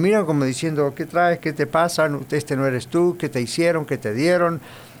 Lo miran como diciendo, ¿qué traes? ¿Qué te pasa? Este no eres tú, ¿qué te hicieron? ¿Qué te dieron?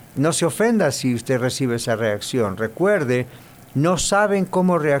 No se ofenda si usted recibe esa reacción. Recuerde, no saben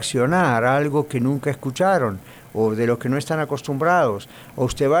cómo reaccionar a algo que nunca escucharon o de lo que no están acostumbrados. O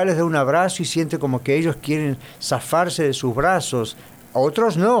usted va, les da un abrazo y siente como que ellos quieren zafarse de sus brazos.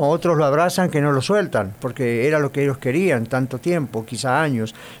 Otros no, otros lo abrazan que no lo sueltan, porque era lo que ellos querían tanto tiempo, quizá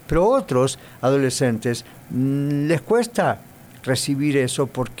años. Pero otros adolescentes les cuesta recibir eso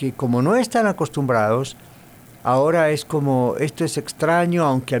porque como no están acostumbrados, ahora es como, esto es extraño,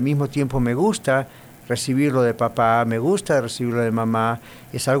 aunque al mismo tiempo me gusta recibirlo de papá, me gusta recibirlo de mamá,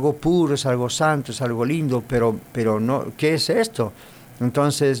 es algo puro, es algo santo, es algo lindo, pero no, ¿qué es esto?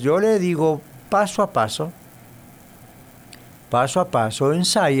 Entonces yo le digo paso a paso,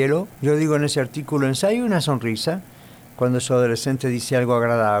 ensáyelo. Yo digo en ese artículo, ensaye una sonrisa cuando su adolescente dice algo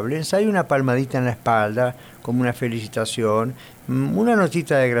agradable, ensaye una palmadita en la espalda como una felicitación, una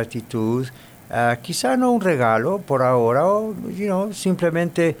notita de gratitud, quizá no un regalo por ahora, o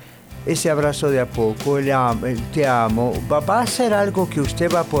simplemente ese abrazo de a poco, el te amo, va a ser algo que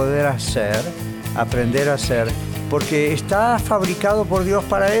usted va a poder hacer, aprender a hacer, porque está fabricado por Dios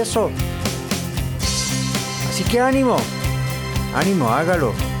para eso. Así que ánimo,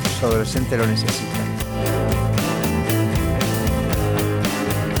 hágalo, su adolescente lo necesita.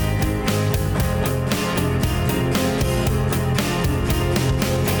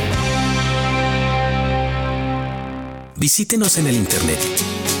 Visítenos en el internet.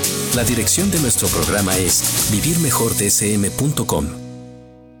 La dirección de nuestro programa es vivirmejordsm.com.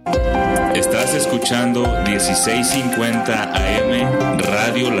 Estás escuchando 1650 AM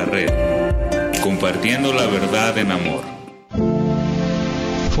Radio La Red, compartiendo la verdad en amor.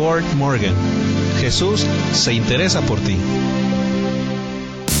 Fort Morgan. Jesús se interesa por ti.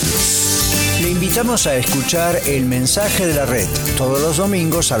 Le invitamos a escuchar El Mensaje de la Red todos los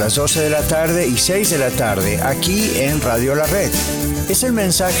domingos a las 12 de la tarde y 6 de la tarde aquí en Radio La Red. Es el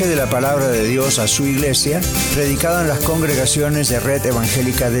mensaje de la palabra de Dios a su iglesia, predicado en las congregaciones de Red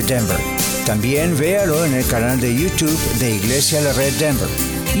Evangélica de Denver. También véalo en el canal de YouTube de Iglesia La Red Denver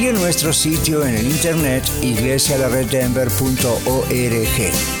y en nuestro sitio en el internet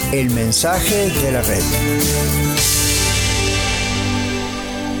iglesialareddenver.org. El Mensaje de la Red.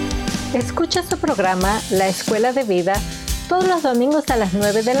 Escucha su programa La Escuela de Vida todos los domingos a las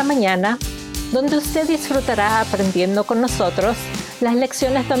 9 de la mañana, donde usted disfrutará aprendiendo con nosotros las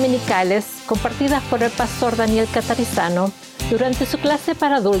lecciones dominicales compartidas por el pastor Daniel Catarizano durante su clase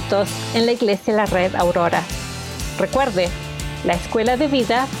para adultos en la Iglesia La Red Aurora. Recuerde, La Escuela de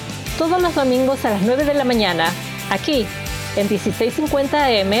Vida todos los domingos a las 9 de la mañana, aquí en 1650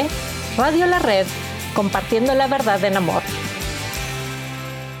 AM, Radio La Red, compartiendo la verdad en amor.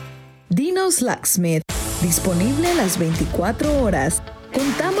 Dino's Locksmith, disponible las 24 horas.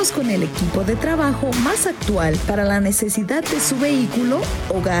 Contamos con el equipo de trabajo más actual para la necesidad de su vehículo,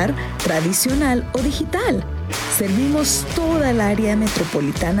 hogar, tradicional o digital. Servimos toda el área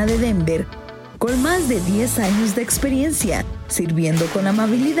metropolitana de Denver con más de 10 años de experiencia, sirviendo con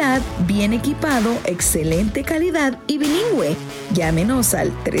amabilidad, bien equipado, excelente calidad y bilingüe. Llámenos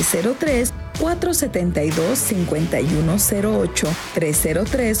al 303-472-5108,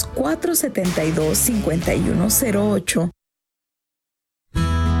 303-472-5108.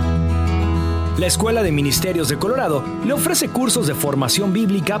 La Escuela de Ministerios de Colorado le ofrece cursos de formación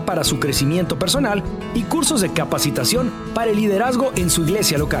bíblica para su crecimiento personal y cursos de capacitación para el liderazgo en su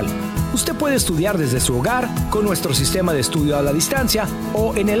iglesia local. Usted puede estudiar desde su hogar con nuestro sistema de estudio a la distancia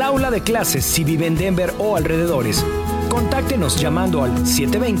o en el aula de clases si vive en Denver o alrededores. Contáctenos llamando al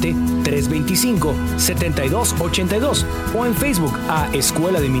 720-325-7282 o en Facebook a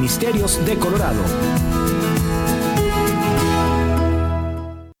Escuela de Ministerios de Colorado.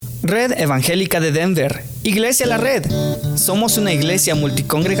 Red Evangélica de Denver, Iglesia La Red. Somos una iglesia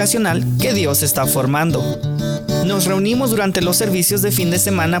multicongregacional que Dios está formando. Nos reunimos durante los servicios de fin de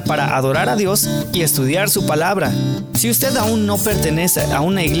semana para adorar a Dios y estudiar su palabra. Si usted aún no pertenece a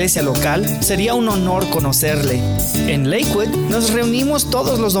una iglesia local, sería un honor conocerle. En Lakewood nos reunimos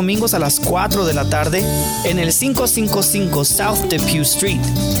todos los domingos a las 4 de la tarde en el 555 South Depew Street.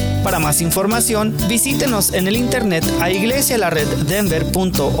 Para más información, visítenos en el internet a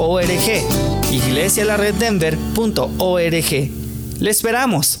iglesialareddenver.org. iglesialareddenver.org. ¡Le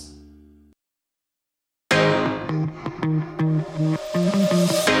esperamos!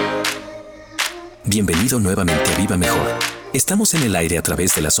 Bienvenido nuevamente a Viva Mejor. Estamos en el aire a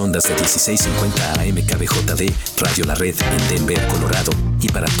través de las ondas de 1650 AM KBJD, Radio La Red en Denver, Colorado, y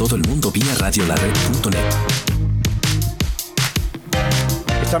para todo el mundo vía radiolared.net.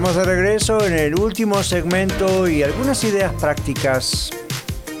 Estamos de regreso en el último segmento y algunas ideas prácticas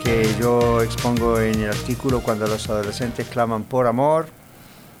que yo expongo en el artículo Cuando los adolescentes claman por amor.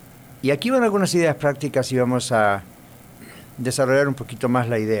 Y aquí van algunas ideas prácticas y vamos a desarrollar un poquito más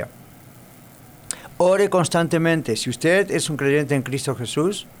la idea. Ore constantemente. Si usted es un creyente en Cristo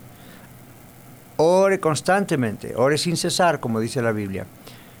Jesús, ore constantemente, ore sin cesar, como dice la Biblia,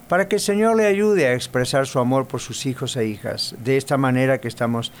 para que el Señor le ayude a expresar su amor por sus hijos e hijas, de esta manera que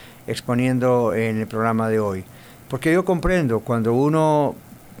estamos exponiendo en el programa de hoy. Porque yo comprendo, cuando uno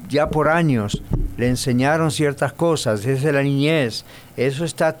ya por años le enseñaron ciertas cosas desde la niñez, eso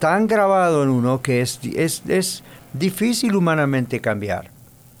está tan grabado en uno que es difícil humanamente cambiar.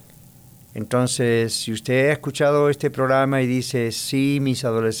 Entonces, si usted ha escuchado este programa y dice, sí, mis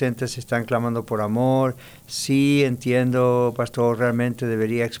adolescentes están clamando por amor, sí, entiendo, pastor, realmente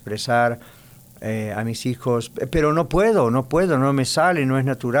debería expresar a mis hijos, pero no puedo, no me sale, no es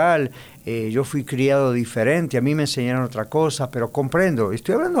natural, yo fui criado diferente, a mí me enseñaron otra cosa, pero comprendo.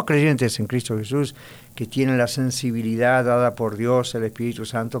 Estoy hablando de creyentes en Cristo Jesús que tienen la sensibilidad dada por Dios, el Espíritu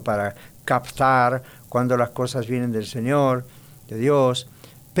Santo, para captar cuando las cosas vienen del Señor, de Dios.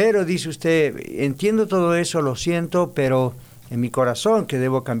 Pero dice usted, entiendo todo eso, lo siento, pero en mi corazón que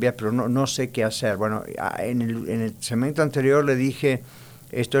debo cambiar, pero no sé qué hacer. Bueno, en el segmento anterior le dije,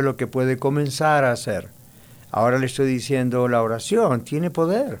 esto es lo que puede comenzar a hacer. Ahora le estoy diciendo, la oración tiene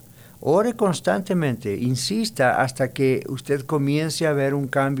poder. Ore constantemente, insista hasta que usted comience a ver un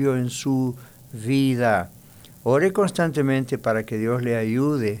cambio en su vida. Ore constantemente para que Dios le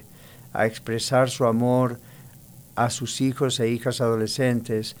ayude a expresar su amor a sus hijos e hijas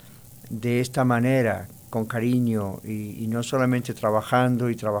adolescentes de esta manera, con cariño, y no solamente trabajando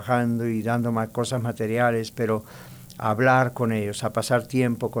y dando más cosas materiales, pero a hablar con ellos, a pasar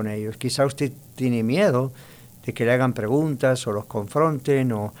tiempo con ellos. Quizá usted tiene miedo de que le hagan preguntas o los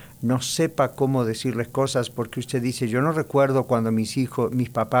confronten o no sepa cómo decirles cosas, porque usted dice, yo no recuerdo cuando mis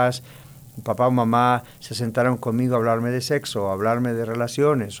papás, papá o mamá se sentaron conmigo a hablarme de sexo, o hablarme de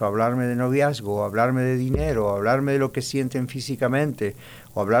relaciones, o hablarme de noviazgo, o hablarme de dinero, o hablarme de lo que sienten físicamente,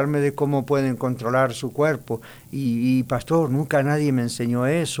 o hablarme de cómo pueden controlar su cuerpo. Y pastor, nunca nadie me enseñó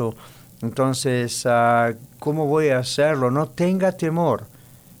eso. Entonces, ¿cómo voy a hacerlo? No tenga temor.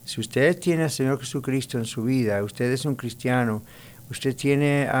 Si usted tiene al Señor Jesucristo en su vida, usted es un cristiano, usted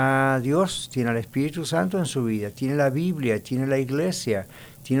tiene a Dios, tiene al Espíritu Santo en su vida, tiene la Biblia, tiene la iglesia,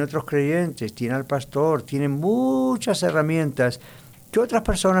 tiene otros creyentes, tiene al pastor, tiene muchas herramientas que otras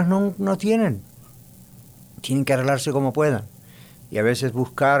personas no tienen. Tienen que arreglarse como puedan. Y a veces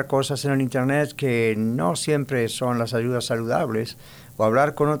buscar cosas en el internet que no siempre son las ayudas saludables, o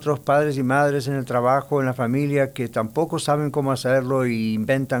hablar con otros padres y madres en el trabajo, en la familia, que tampoco saben cómo hacerlo y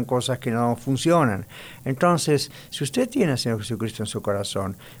inventan cosas que no funcionan. Entonces, si usted tiene al Señor Jesucristo en su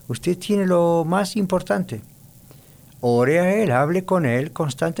corazón, usted tiene lo más importante. Ore a Él, hable con Él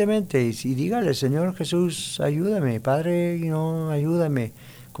constantemente y dígale, Señor Jesús, ayúdame, Padre, ayúdame.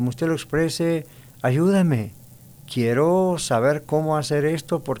 Como usted lo exprese, ayúdame. Quiero saber cómo hacer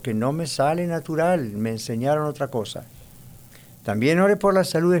esto porque no me sale natural, me enseñaron otra cosa. También ore por la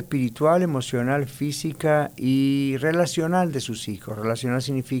salud espiritual, emocional, física y relacional de sus hijos. Relacional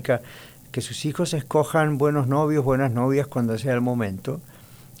significa que sus hijos escojan buenos novios, buenas novias cuando sea el momento,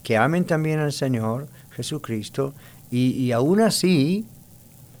 que amen también al Señor Jesucristo y aún así,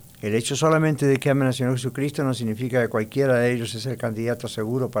 el hecho solamente de que amen al Señor Jesucristo no significa que cualquiera de ellos es el candidato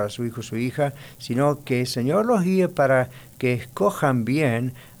seguro para su hijo o su hija, sino que el Señor los guíe para que escojan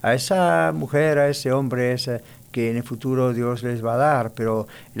bien a esa mujer, a ese hombre, que en el futuro Dios les va a dar. Pero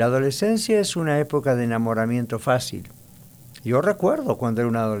la adolescencia es una época de enamoramiento fácil. Yo recuerdo cuando era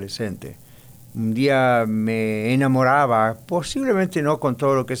un adolescente. Un día me enamoraba, posiblemente no con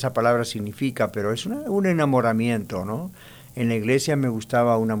todo lo que esa palabra significa, pero es un enamoramiento, ¿no? En la iglesia me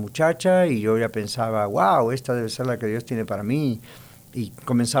gustaba una muchacha y yo ya pensaba, wow, esta debe ser la que Dios tiene para mí. Y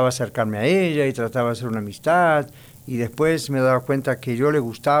comenzaba a acercarme a ella y trataba de hacer una amistad. Y después me daba cuenta que yo le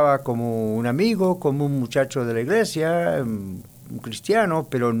gustaba como un amigo, como un muchacho de la iglesia, un cristiano,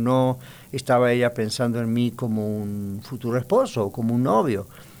 pero no estaba ella pensando en mí como un futuro esposo o como un novio.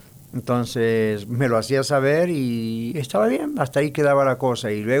 Entonces me lo hacía saber y estaba bien, hasta ahí quedaba la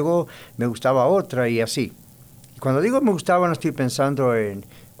cosa. Y luego me gustaba otra y así. Y cuando digo me gustaba, no estoy pensando en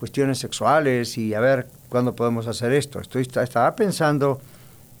cuestiones sexuales y a ver cuándo podemos hacer esto. Estaba pensando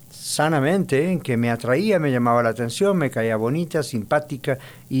sanamente en que me atraía, me llamaba la atención, me caía bonita, simpática,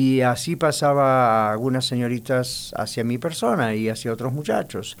 y así pasaba a algunas señoritas hacia mi persona y hacia otros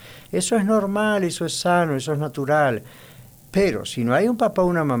muchachos. Eso es normal, eso es sano, eso es natural. Pero si no hay un papá o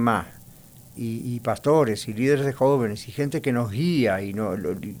una mamá, y pastores, y líderes de jóvenes, y gente que nos guía, y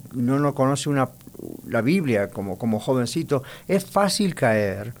no conoce la Biblia como jovencito, es fácil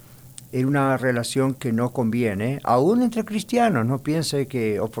caer en una relación que no conviene, aún entre cristianos. No piense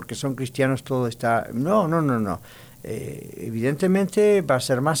que, o porque son cristianos todo está... No. Evidentemente va a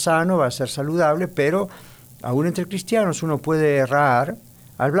ser más sano, va a ser saludable, pero aún entre cristianos uno puede errar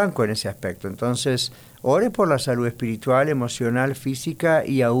al blanco en ese aspecto. Entonces, ore por la salud espiritual, emocional, física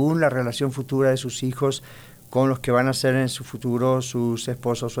y aún la relación futura de sus hijos con los que van a ser en su futuro sus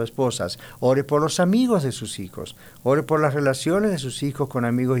esposos o esposas. Ore por los amigos de sus hijos. Ore por las relaciones de sus hijos con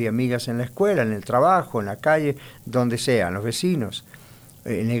amigos y amigas en la escuela, en el trabajo, en la calle, donde sean, los vecinos,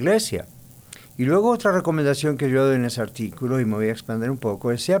 en la iglesia. Y luego otra recomendación que yo doy en ese artículo, y me voy a expandir un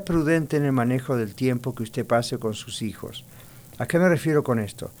poco, es sea prudente en el manejo del tiempo que usted pase con sus hijos. ¿A qué me refiero con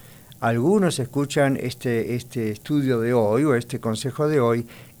esto? Algunos escuchan este estudio de hoy o este consejo de hoy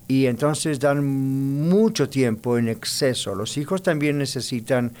y entonces dan mucho tiempo en exceso. Los hijos también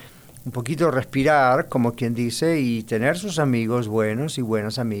necesitan un poquito respirar, como quien dice, y tener sus amigos buenos y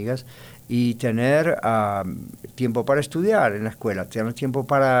buenas amigas, y tener tiempo para estudiar en la escuela, tener tiempo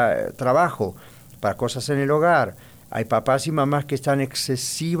para trabajo, para cosas en el hogar. Hay papás y mamás que están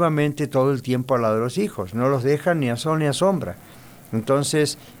excesivamente todo el tiempo al lado de los hijos, no los dejan ni a sol ni a sombra.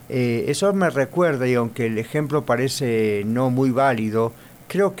 Entonces, eso me recuerda, y aunque el ejemplo parece no muy válido,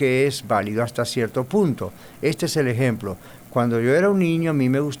 creo que es válido hasta cierto punto. Este es el ejemplo. Cuando yo era un niño, a mí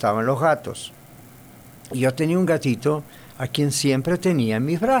me gustaban los gatos. Y yo tenía un gatito a quien siempre tenía en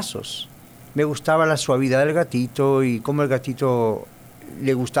mis brazos. Me gustaba la suavidad del gatito y cómo el gatito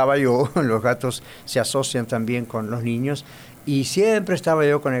le gustaba yo. Los gatos se asocian también con los niños. Y siempre estaba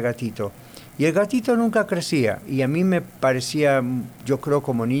yo con el gatito. Y el gatito nunca crecía. Y a mí me parecía, yo creo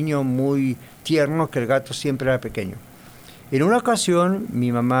como niño, muy tierno que el gato siempre era pequeño. En una ocasión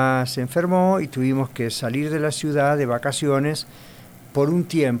mi mamá se enfermó y tuvimos que salir de la ciudad de vacaciones por un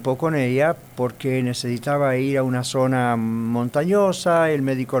tiempo con ella porque necesitaba ir a una zona montañosa, el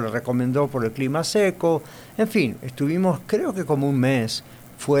médico le recomendó por el clima seco, en fin, estuvimos creo que como un mes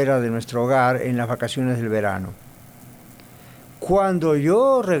fuera de nuestro hogar en las vacaciones del verano. Cuando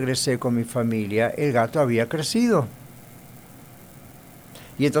yo regresé con mi familia, el gato había crecido.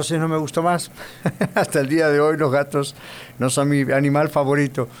 Y entonces no me gustó más. Hasta el día de hoy los gatos no son mi animal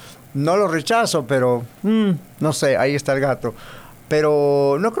favorito. No lo rechazo, pero no sé, ahí está el gato.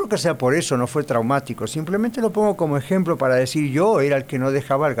 Pero no creo que sea por eso, no fue traumático. Simplemente lo pongo como ejemplo para decir yo era el que no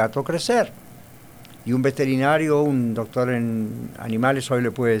dejaba al gato crecer. Y un veterinario, un doctor en animales hoy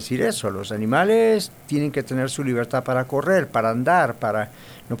le puede decir eso. Los animales tienen que tener su libertad para correr, para andar,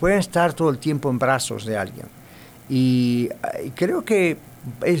 no pueden estar todo el tiempo en brazos de alguien. Y creo que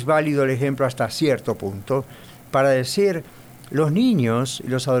es válido el ejemplo hasta cierto punto para decir, los niños y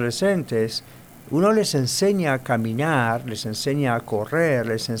los adolescentes, uno les enseña a caminar, les enseña a correr,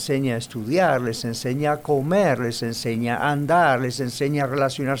 les enseña a estudiar, les enseña a comer, les enseña a andar, les enseña a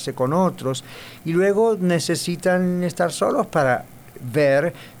relacionarse con otros y luego necesitan estar solos para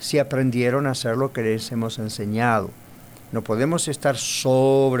ver si aprendieron a hacer lo que les hemos enseñado. No podemos estar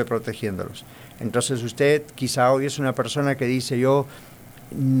sobreprotegiéndolos. Entonces usted quizá hoy es una persona que dice yo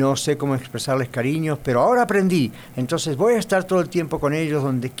no sé cómo expresarles cariños, pero ahora aprendí, entonces voy a estar todo el tiempo con ellos,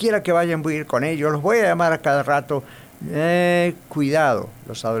 donde quiera que vayan voy a ir con ellos, los voy a llamar a cada rato. Cuidado,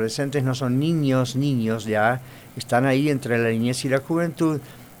 los adolescentes no son niños ya, están ahí entre la niñez y la juventud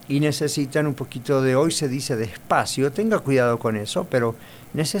y necesitan un poquito de, hoy se dice de espacio, tenga cuidado con eso, pero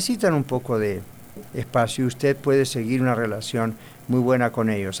necesitan un poco de espacio y usted puede seguir una relación muy buena con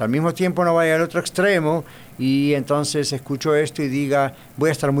ellos. Al mismo tiempo no vaya al otro extremo y entonces escucho esto y diga voy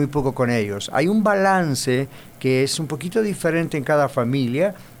a estar muy poco con ellos. Hay un balance que es un poquito diferente en cada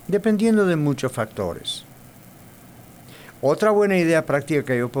familia dependiendo de muchos factores. Otra buena idea práctica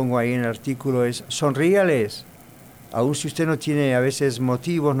que yo pongo ahí en el artículo es sonríales. Aun si usted no tiene a veces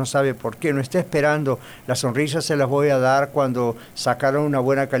motivos, no sabe por qué, no está esperando, las sonrisas se las voy a dar cuando sacaron una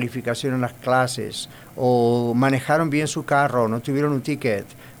buena calificación en las clases, o manejaron bien su carro, no tuvieron un ticket,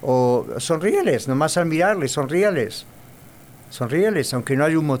 o sonríeles, nomás al mirarles, sonríeles, aunque no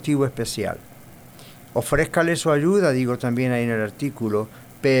haya un motivo especial. Ofrézcale su ayuda, digo también ahí en el artículo,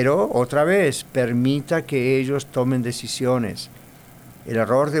 pero otra vez, permita que ellos tomen decisiones. El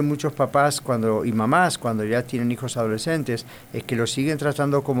error de muchos papás y mamás cuando ya tienen hijos adolescentes es que los siguen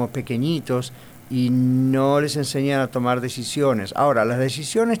tratando como pequeñitos y no les enseñan a tomar decisiones. Ahora, las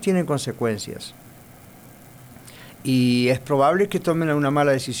decisiones tienen consecuencias y es probable que tomen una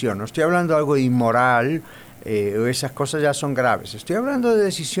mala decisión. No estoy hablando de algo inmoral, esas cosas ya son graves. Estoy hablando de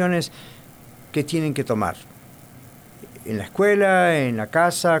decisiones que tienen que tomar en la escuela, en la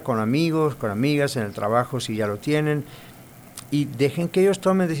casa, con amigos, con amigas, en el trabajo si ya lo tienen, y dejen que ellos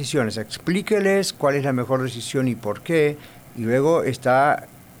tomen decisiones. Explíqueles cuál es la mejor decisión y por qué, y luego está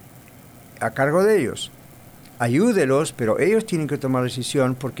a cargo de ellos. Ayúdelos, pero ellos tienen que tomar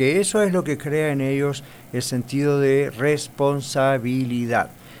decisión, porque eso es lo que crea en ellos el sentido de responsabilidad.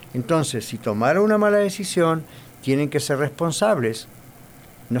 Entonces, si tomaron una mala decisión, tienen que ser responsables.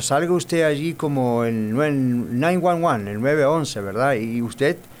 No salga usted allí como el 911, el 911, ¿verdad? Y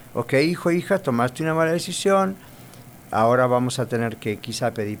usted, ok, hijo, hija, tomaste una mala decisión, ahora vamos a tener que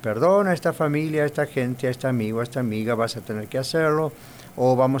quizá pedir perdón a esta familia, a esta gente, a este amigo, a esta amiga, vas a tener que hacerlo,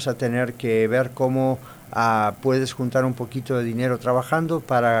 o vamos a tener que ver cómo puedes juntar un poquito de dinero trabajando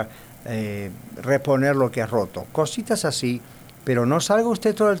para reponer lo que has roto. Cositas así, pero no salga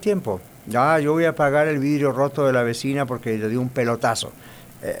usted todo el tiempo. Yo voy a pagar el vidrio roto de la vecina porque le dio un pelotazo.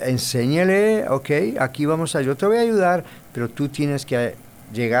 Enséñele, ok, aquí yo te voy a ayudar, pero tú tienes que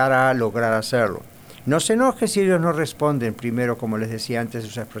llegar a lograr hacerlo. No se enoje si ellos no responden primero, como les decía antes,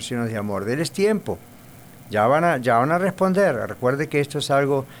 sus expresiones de amor. Denles tiempo, ya van a responder. Recuerde que esto es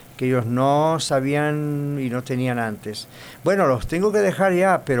algo que ellos no sabían y no tenían antes. Bueno, los tengo que dejar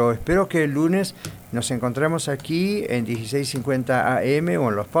ya, pero espero que el lunes nos encontremos aquí en 1650 AM o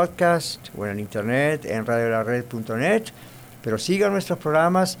en los podcasts o en el internet, en radiolared.net. Pero sigan nuestros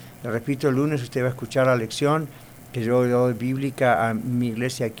programas. Le repito, el lunes usted va a escuchar la lección que yo doy bíblica a mi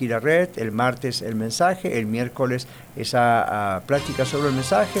iglesia aquí, la Red. El martes el mensaje, el miércoles esa plática sobre el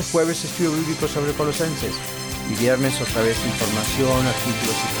mensaje, jueves estudio bíblico sobre Colosenses y viernes otra vez información,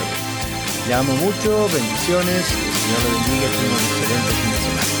 artículos y preguntas. Le amo mucho, bendiciones, que el Señor lo bendiga y tenga un excelente fin de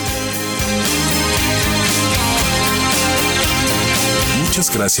semana. Muchas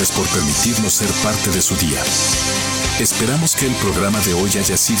gracias por permitirnos ser parte de su día. Esperamos que el programa de hoy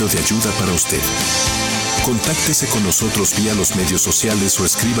haya sido de ayuda para usted. Contáctese con nosotros vía los medios sociales o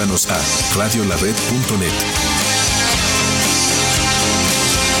escríbanos a radiolared.net.